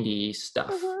indie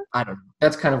stuff. I don't know.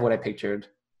 That's kind of what I pictured.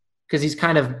 Because he's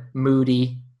kind of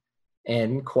moody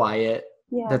and quiet.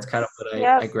 Yeah. That's kind of what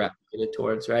I gravitated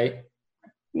towards, right?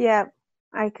 Yeah,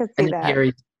 I could see that.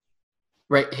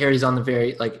 Harry's on the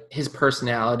very, like, his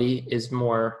personality is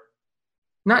more,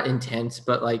 not intense,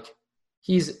 but, like,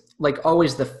 he's, like,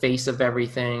 always the face of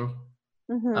everything.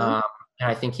 And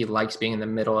I think he likes being in the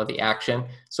middle of the action.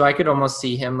 So I could almost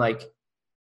see him, like,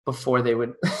 before he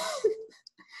would,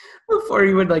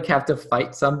 like, have to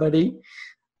fight somebody,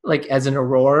 like, as an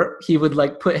Aurora, he would,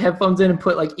 like, put headphones in and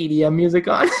put, like, EDM music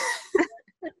on.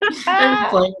 And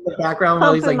playing in the background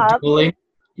while he's, like, dueling.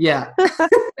 Yeah.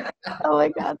 Oh my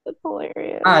God, that's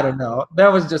hilarious. I don't know.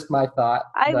 That was just my thought.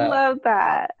 I love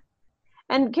that.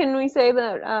 And can we say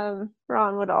that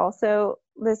Ron would also,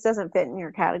 this doesn't fit in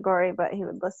your category, but he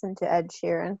would listen to Ed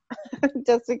Sheeran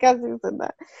just because he's in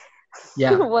that.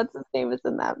 Yeah. What's his name is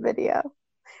in that video.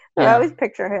 So I always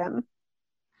picture him.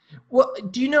 Well,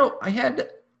 do you know, I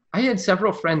had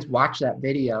several friends watch that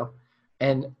video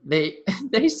and they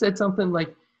said something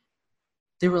like,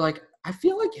 they were like, I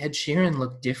feel like Ed Sheeran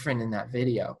looked different in that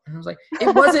video. And I was like,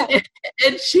 it wasn't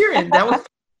Ed Sheeran.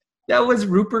 That was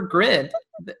Rupert Grint.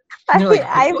 Like,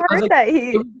 I've heard that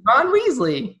it was Ron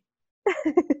Weasley.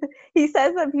 He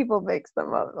says that people mix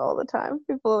them up all the time.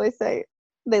 People always say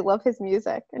they love his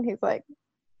music. And he's like,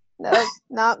 no,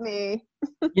 not me.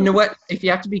 You know what? If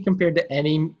you have to be compared to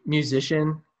any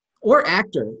musician or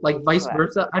actor, like vice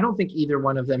versa, I don't think either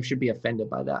one of them should be offended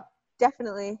by that.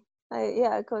 Definitely.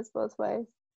 It goes both ways.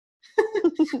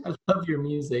 I love your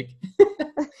music. I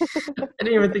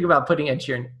didn't even think about putting Ed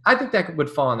Sheeran. I think that would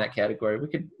fall in that category.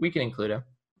 We could include him.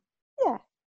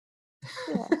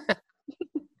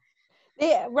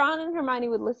 Yeah. Ron and Hermione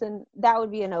would listen. That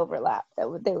would be an overlap. They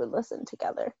would listen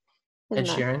together. Ed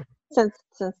Sheeran? Since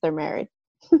they're married.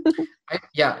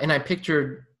 And I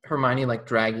pictured Hermione like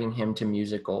dragging him to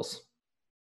musicals.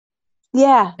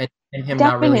 Yeah. And him definitely.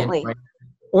 Not really enjoying it.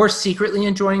 Or secretly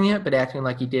enjoying it, but acting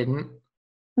like he didn't.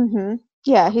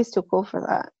 Yeah, he's too cool for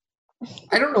that.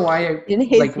 I don't know why. In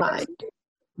his mind.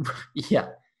 Yeah.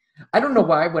 I don't know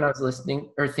why when I was listening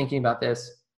or thinking about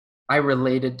this, I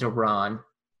related to Ron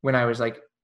when I was like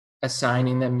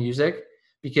assigning them music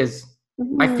because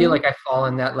I feel like I fall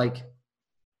in that like,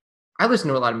 I listen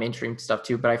to a lot of mainstream stuff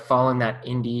too, but I fall in that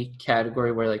indie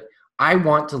category where like I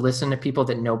want to listen to people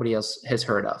that nobody else has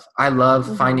heard of. I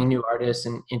love finding new artists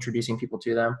and introducing people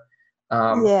to them.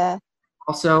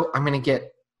 Also, I'm going to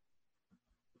get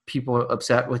people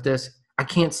upset with this. I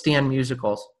can't stand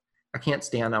musicals. I can't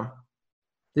stand them.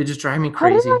 They just drive me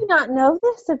crazy. How did I not know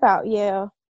this about you?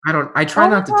 I try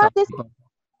not to tell people.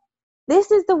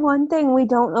 This is the one thing we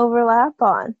don't overlap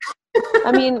on.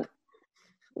 I mean,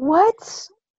 what?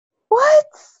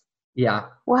 Yeah.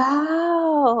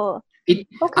 Wow.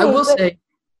 I will say,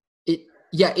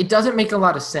 it doesn't make a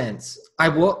lot of sense.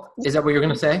 Is that what you're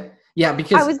going to say? Yeah,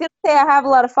 because I was going to say I have a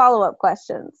lot of follow-up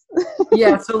questions.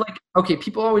 Yeah, so like, okay,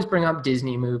 people always bring up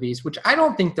Disney movies, which I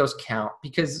don't think those count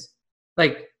because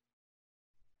like,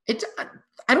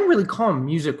 I don't really call them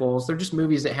musicals. They're just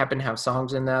movies that happen to have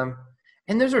songs in them.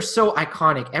 And those are so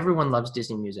iconic. Everyone loves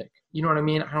Disney music. You know what I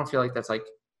mean? I don't feel like that's like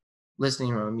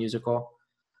listening to a musical.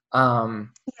 I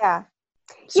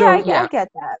get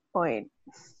that point.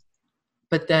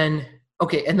 But then,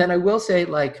 okay, and then I will say,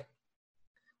 like,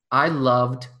 I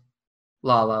loved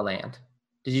La La Land.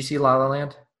 Did you see La La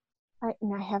Land? I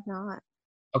have not.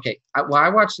 Okay, I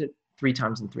watched it 3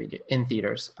 times in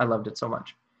theaters. I loved it so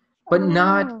much. Oh, But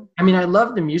not, wow. I mean, I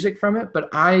love the music from it, but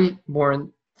I more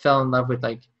fell in love with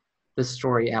like the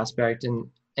story aspect. And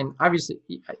obviously,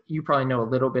 you probably know a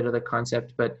little bit of the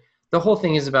concept, but the whole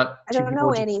thing is about I two don't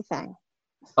know people. anything.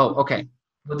 Oh, okay.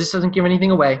 Well, this doesn't give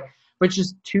anything away, but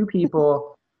just two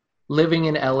people living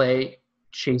in LA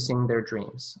chasing their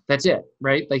dreams. That's it,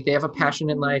 right? Like they have a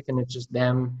passion in life and it's just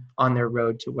them on their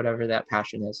road to whatever that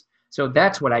passion is. So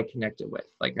that's what I connected with.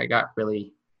 Like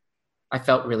I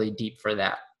felt really deep for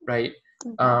that, right?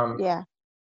 Yeah.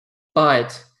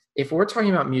 But if we're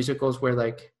talking about musicals where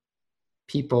like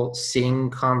people sing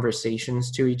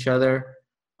conversations to each other,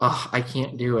 oh, I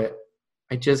can't do it.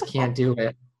 I just can't do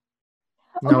it.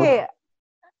 Nope. Okay.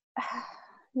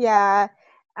 Yeah.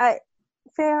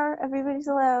 Fair. Everybody's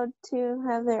allowed to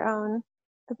have their own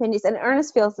opinions, and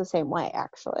Ernest feels the same way,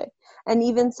 actually. And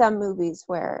even some movies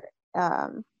where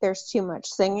there's too much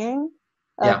singing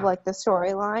of Yeah. like the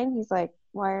storyline, he's like,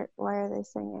 why are they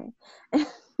singing?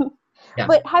 Yeah.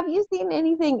 But have you seen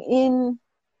anything in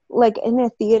a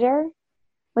theater,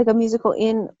 like a musical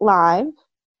in live?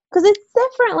 Because it's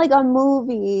different, like a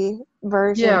movie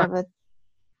version Yeah. of a.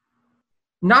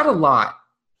 Not a lot.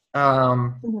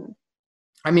 Mhm.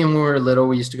 I mean, when we were little,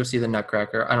 we used to go see the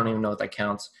Nutcracker. I don't even know if that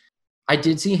counts. I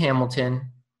did see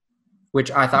Hamilton,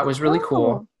 which I thought was really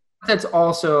cool. Oh, That's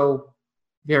also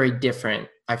very different,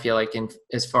 I feel like, in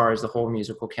as far as the whole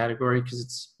musical category, because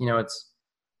it's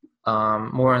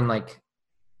more in like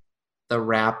the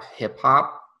rap hip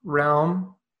hop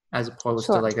realm as opposed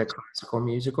to sure, like a classical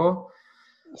musical.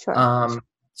 sure.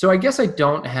 So I guess I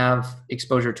don't have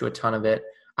exposure to a ton of it.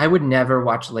 I would never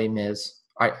watch Les Mis.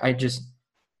 I just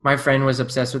my friend was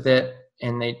obsessed with it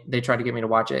and they tried to get me to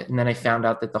watch it, and then I found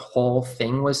out that the whole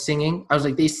thing was singing. I was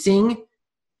like, they sing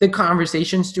the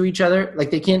conversations to each other,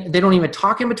 like they don't even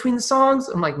talk in between the songs.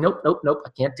 I'm like, nope, I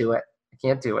can't do it.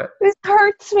 This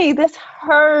hurts me. This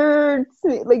hurts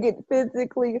me. Like it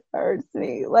physically hurts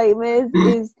me. Like Miz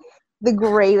is the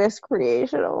greatest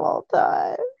creation of all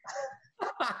time.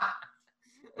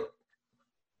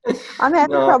 I'm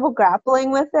having No, trouble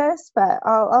grappling with this, but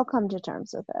I'll come to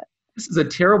terms with it. this is a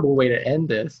terrible way to end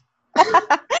this.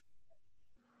 It's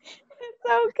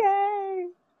okay.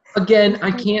 Again,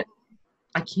 I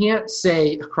can't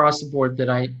say across the board that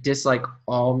I dislike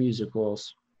all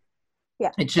musicals.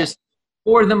 Yeah. It's just,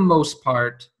 for the most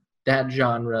part, that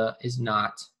genre is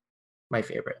not my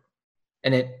favorite.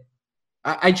 And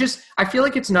I feel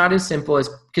like it's not as simple as,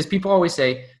 because people always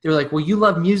say, they're like, well, you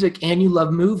love music and you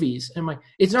love movies. And I'm like,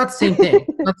 it's not the same thing.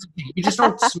 You just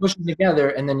don't smush them together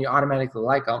and then you automatically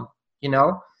like them, you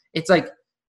know? It's like,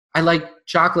 I like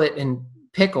chocolate and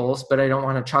pickles, but I don't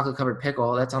want a chocolate covered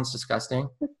pickle. That sounds disgusting.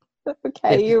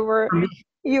 Okay, you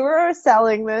were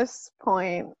selling this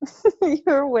point. You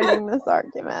were winning this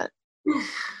argument.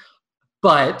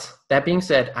 But that being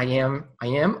said, I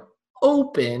am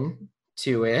open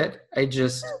to it.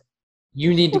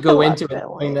 You need to go into it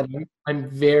knowing that I'm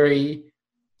very,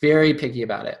 very picky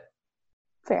about it.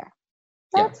 Fair.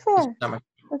 That's fair.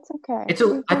 That's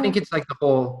okay. I think it's like the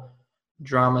whole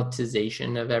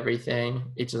dramatization of everything.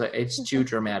 It's too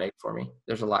dramatic for me.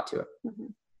 There's a lot to it. Mm-hmm.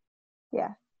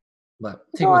 Yeah. But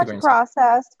it's a lot to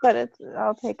process, but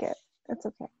I'll take it. It's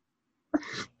okay.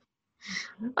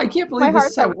 I can't believe my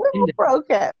heart's a little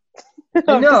broken. I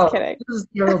know. I'm just kidding. This is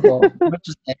terrible. Let's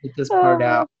just edit this part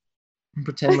out and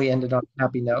pretend we ended on a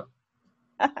happy note.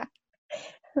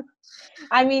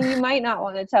 I mean, you might not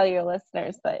want to tell your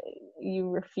listeners that you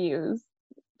refuse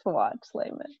to watch Les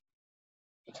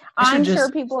Mis. I'm sure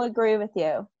people agree with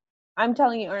you. I'm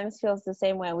telling you, Ernest feels the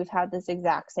same way. We've had this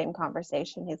exact same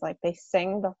conversation. He's like, they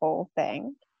sing the whole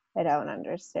thing. I don't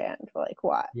understand. We're like,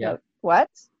 what? Yeah. What?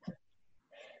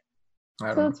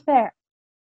 So it's fair.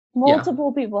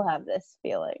 Multiple people have this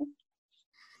feeling.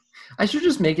 I should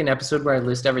just make an episode where I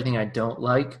list everything I don't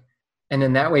like, and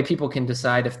then that way people can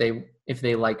decide if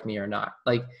they like me or not.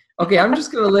 Like, okay, I'm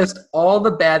just going to list all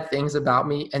the bad things about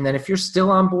me, and then if you're still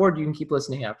on board, you can keep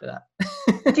listening after that.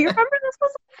 Do you remember this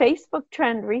was a Facebook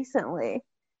trend recently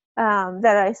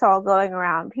that I saw going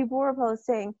around? People were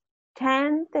posting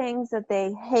 10 things that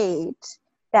they hate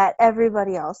that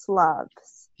everybody else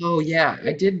loves. Oh, yeah.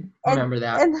 I did remember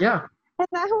that. Yeah. And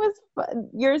that was fun.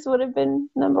 Yours would have been,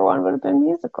 number one would have been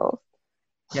musicals.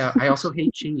 Yeah, I also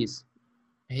hate cheese.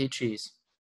 I hate cheese.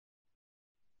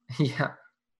 Yeah.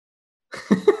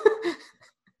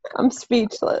 I'm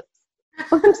speechless.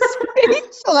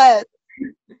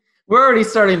 We're already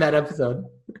starting that episode.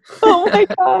 Oh my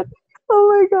god.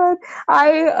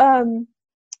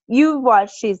 You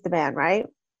watched She's the Man, right?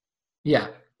 Yeah.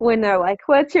 When they're like,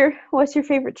 what's your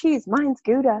favorite cheese? Mine's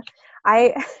Gouda.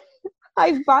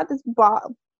 I bought this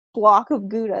block of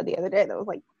Gouda the other day that was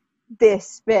like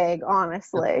this big,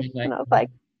 honestly. And I was like,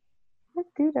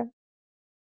 what's Gouda?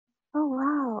 Oh,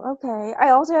 wow. Okay.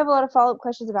 I also have a lot of follow-up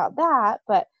questions about that,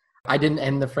 but I didn't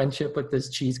end the friendship with this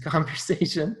cheese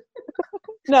conversation.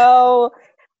 No,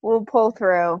 we'll pull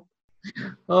through.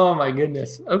 Oh my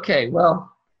goodness. Okay,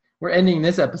 well, we're ending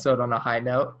this episode on a high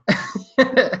note.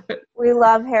 We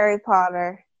love Harry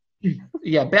Potter.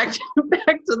 Yeah, back to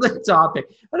the topic.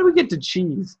 How do we get to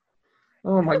cheese?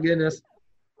 Oh my goodness.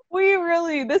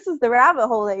 This is the rabbit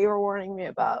hole that you were warning me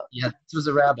about. Yeah, this was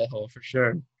a rabbit hole for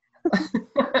sure.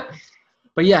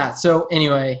 But yeah, so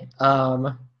anyway,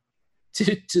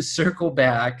 to circle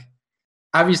back,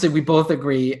 obviously we both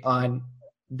agree on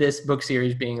this book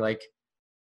series being like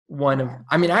one of,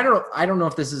 I mean, I don't know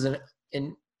if this is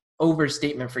an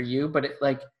overstatement for you, but it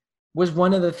like was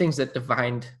one of the things that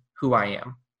defined who I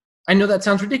am. I know that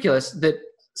sounds ridiculous that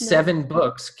 7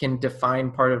 books can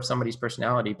define part of somebody's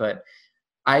personality, but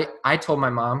I told my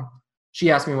mom, she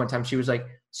asked me one time, she was like,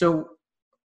 so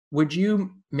would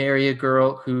you marry a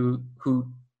girl who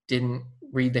didn't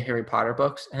read the Harry Potter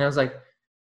books? And I was like,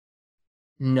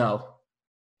 no.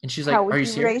 And she's like, are you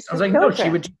serious? I was like, no,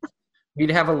 we'd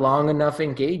have a long enough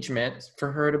engagement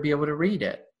for her to be able to read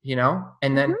it, you know?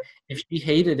 And then if she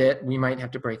hated it, we might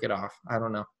have to break it off. I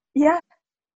don't know. Yeah.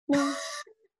 No.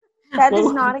 That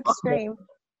is not extreme.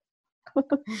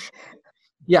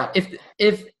 Yeah,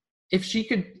 if she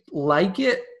could like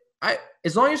it,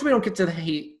 as long as we don't get to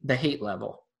the hate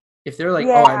level. If they're like,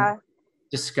 oh, I'm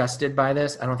disgusted by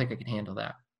this, I don't think I can handle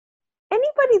that.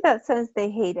 Anybody that says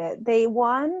they hate it, they,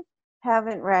 1,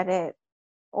 haven't read it,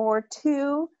 or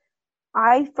 2,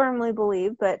 I firmly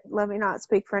believe, but let me not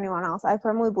speak for anyone else, I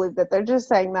firmly believe that they're just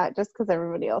saying that just because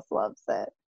everybody else loves it.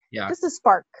 Yeah. Just to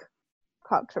spark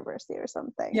controversy or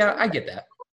something. Yeah, I get that.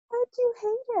 Why do you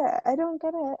hate it? I don't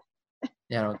get it.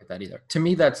 Yeah, I don't get that either. To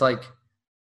me, that's like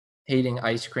hating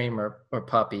ice cream or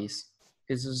puppies.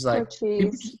 It's just like,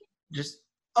 just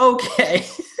okay.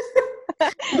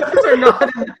 Those are not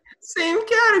in the same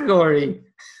category.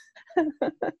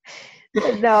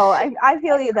 No, I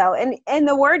feel you though. And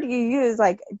the word you use,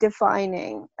 like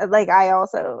defining, like I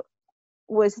also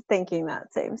was thinking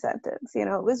that same sentence, you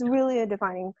know, it was really a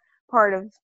defining part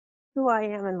of who I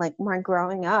am and like my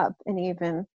growing up, and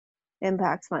even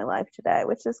impacts my life today,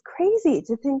 which is crazy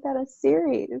to think that a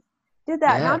series did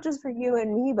that, not just for you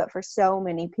and me, but for so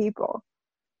many people.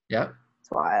 Yeah. It's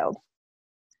wild.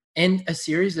 And a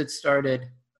series that started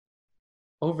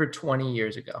over 20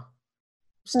 years ago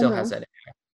still has that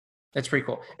impact. That's pretty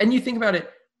cool. And you think about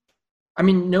it, I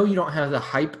mean, no, you don't have the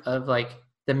hype of like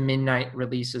the midnight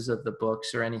releases of the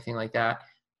books or anything like that,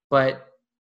 but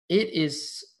it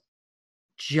is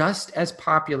just as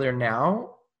popular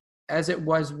now as it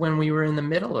was when we were in the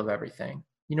middle of everything.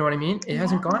 You know what I mean? It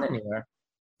hasn't gone anywhere.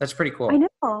 That's pretty cool. I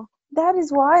know. That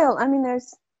is wild. I mean,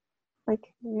 there's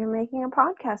like, you're making a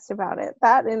podcast about it.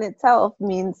 That in itself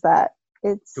means that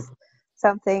it's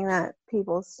something that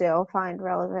people still find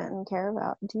relevant and care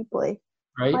about deeply.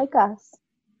 Right? Like us.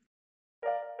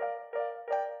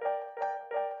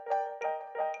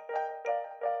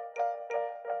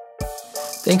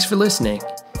 Thanks for listening.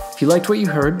 If you liked what you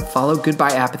heard, follow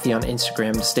Goodbye Apathy on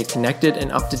Instagram to stay connected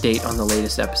and up to date on the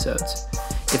latest episodes.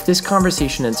 If this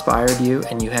conversation inspired you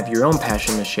and you have your own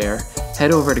passion to share,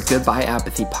 head over to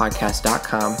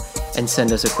goodbyeapathypodcast.com and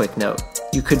send us a quick note.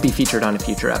 You could be featured on a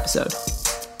future episode.